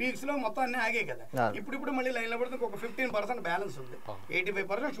వీక్స్ లో మొత్తం అన్ని ఆగే కదా. ఇప్పుడు మళ్ళీ లైన్ లో పడితే ఒక 15% బ్యాలెన్స్ ఉంది.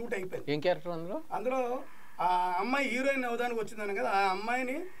 85% షూట్ అయిపోయింది. ఏం క్యారెక్టర్ అందులో ఆ అమ్మాయి హీరోయిన్ అవడానికి వచ్చిందని కదా, ఆ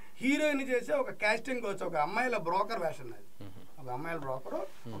అమ్మాయిని హీరోయిన్ చేసే ఒక కాస్టింగ్ కోచ్, ఒక అమ్మాయిల బ్రోకర్ వేషం అది. ఒక అమ్మాయిల బ్రోకర్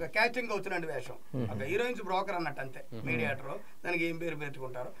ఒక కాస్టింగ్ వచ్చినట్టు వేషం, ఒక హీరోయిన్స్ బ్రోకర్ అన్నట్టు అంతే, మీడియేటర్. దానికి ఏం పేరు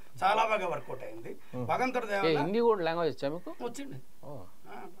పెట్టుకుంటారు, చాలా బాగా వర్కౌట్ అయింది. భగవంతుడి వచ్చింది.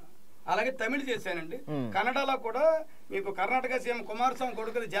 అలాగే తమిళ్ చేశానండి. కన్నడలో కూడా మీకు కర్ణాటక సీఎం కుమారస్వామి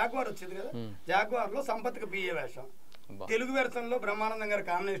కొడుకుది జాగ్వార్ వచ్చింది కదా, జాగ్వార్ లో సంపత్కి పిఏ వేషం. తెలుగు వెర్షన్ లో బ్రహ్మానందం గారి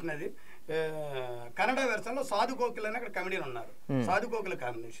కాంబినేషన్ అది. కన్నడ వెర్షన్ లో సాధు కోకిల్ అని అక్కడ కమెడియన్ ఉన్నారు, సాధు కోకిల్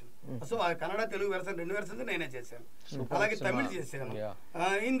combination. So Kannada Telugu version 2 versions నేనే చేశాను. అలాగే తమిళ్ చేశాను,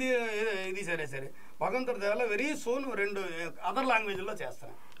 హిందీ ఇది సరే భగవంతుడి దేవల్ల వెరీ సోన్ 2 అదర్ లాంగ్వేజ్ లో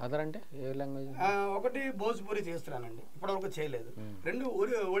చేస్తాను. అదర్ అంటే ఏ లాంగ్వేజ్? ఒకటి భోజ్పూరి చేస్తున్నానండి, ఇప్పటివరకు చేయలేదు. 2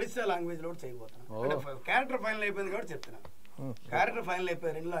 ఒడిస్సా లాంగ్వేజ్ లో కూడా చేయబోతున్నాను. క్యారెక్టర్ ఫైనల్ అయిపోయింది కాబట్టి చెప్తున్నాను. క్యారెక్టర్ ఫైనల్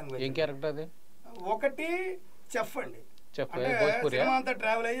అయిపోయి 2 లాంగ్వేజ్. ఏం క్యారెక్టర్ అది? ఒకటి చెఫ్ అండి, సినిమా అంతా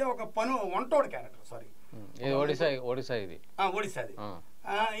ట్రావెల్ అయ్యి ఒక వంటోడు క్యారెక్టర్. సారీ ఒడిస్సాది.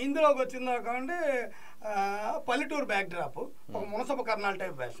 ఇందులోకి వచ్చిందో కావండి పల్లెటూరు బ్యాక్ డ్రాప్, ఒక మునసప కర్నాల్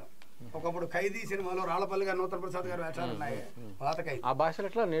టైప్ వేషం. ఒకప్పుడు ఖైదీ సినిమాలో రాళ్లపల్లి గారు, నూతన ప్రసాద్ గారు వేషాలు ఉన్నాయి. పాత ఖైదీ. ఆ భాషలు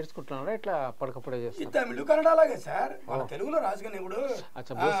ఎట్లా నేర్చుకుంటున్నారా? ఎట్లా అప్పటికప్పుడే చేస్తారు? తమిళ కన్నడ అలాగే సార్, మన తెలుగులో రాసుకుని ఇప్పుడు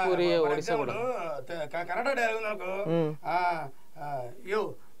కన్నడ డైలాగ్ నాకు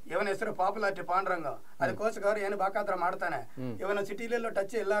ಇವನ ಹೆಸರು ಪಾಪ್ಯುಲಾರಿಟಿ ಪಾಂಡುರಂಗ, ಅದಕ್ಕೋಸ್ಕರ ಏನು ಬಾಕಾತ್ರ ಮಾಡ್ತಾನೆ. ಇವನ సిటీలలో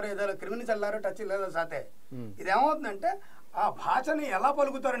టచ్ వెళ్ళారు, ఏదో క్రిమినల్స్ వెళ్ళారు, టచ్ వెళ్ళారు సాతే. ఇదేమవుతుందంటే ఆ భాషని ఎలా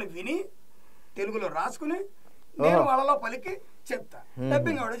పలుకుతారని విని తెలుగులో రాసుకుని నేను వాళ్ళలో పలికి చెప్తా.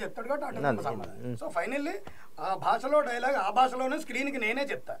 డబ్బింగ్ కూడా చెప్తాడు కాబట్టి అటు సంబంధం. సో ఫైనల్లీ ఆ భాషలో డైలాగ్ ఆ భాషలోనే స్క్రీన్ కి నేనే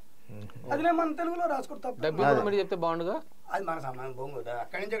చెప్తా. అది నేను మన తెలుగులో రాసుకుంటా. చెప్తే బాగుండుగా. అది మన సంబంధం బొంగు.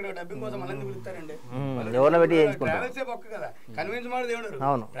 అక్కడి నుంచి అక్కడ డబ్బింగ్ కోసం మళ్ళీ పిలుస్తారండి. ట్రావెల్స్ ఏ పక్క కదా, కన్విన్స్ మాట దేవుడు,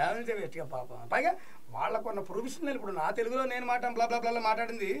 ట్రావెల్స్ ఏ వేస్ట్ గా పాపం. పైగా వాళ్ళకున్న ప్రొఫెషనల్. ఇప్పుడు నా తెలుగులో నేను బ్లా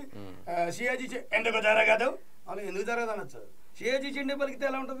మాట్లాడింది సియాజీ ఎందుకు జరగదు, వాళ్ళు ఎందుకు జరగదు అనొచ్చు. సియాజీ చెండి పలికితే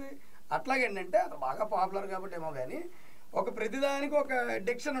ఎలా ఉంటుంది? అట్లాగేంటంటే అది బాగా పాపులర్ కాబట్టి ఏమో కానీ ఒక ప్రతిదానికి ఒక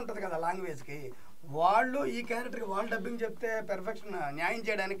డిక్షన్ ఉంటుంది కదా లాంగ్వేజ్కి. వాళ్ళు ఈ క్యారెక్టర్కి వాళ్ళు డబ్బింగ్ చెప్తే పెర్ఫెక్షన్ న్యాయం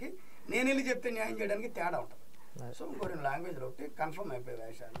చేయడానికి, నేను వెళ్ళి చెప్తే న్యాయం చేయడానికి తేడా ఉంటుంది. సో ఇంకో 2 లాంగ్వేజ్లో ఒకటి కన్ఫర్మ్ అయిపోయే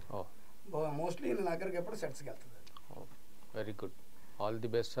వేషాలు. మోస్ట్లీ నేను దగ్గరికి ఎప్పుడు సెట్స్కి వెళ్తుంది. Very good, all the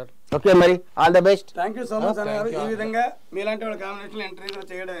best sir. Okay మరి, all the best. Thank you so much అన్న గారు. ఈ విధంగా మీలాంటి వాళ్ళ కాంబినేషన్ ఇంటర్వ్యూలో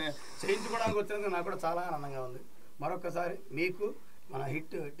చేయించుకోవడానికి వచ్చినందుకు నాకు కూడా చాలా ఆనందంగా ఉంది. మరొకసారి మీకు మన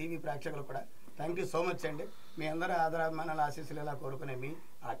హిట్ టీవీ ప్రేక్షకులు కూడా థ్యాంక్ యూ సో మచ్ అండి. మీ అందరూ ఆదరాభిమానాల ఆశీస్సులు ఎలా కోరుకునే మీ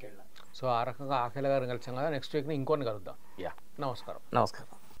ఆకేళ్ళ. సో ఆ రకంగా ఆకేళ్ళ గారిని కలిసాం కదా, నెక్స్ట్ వీక్ ఇంకోని కలుద్దాం. నమస్కారం.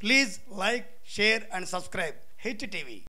 Please like, share and subscribe hit TV.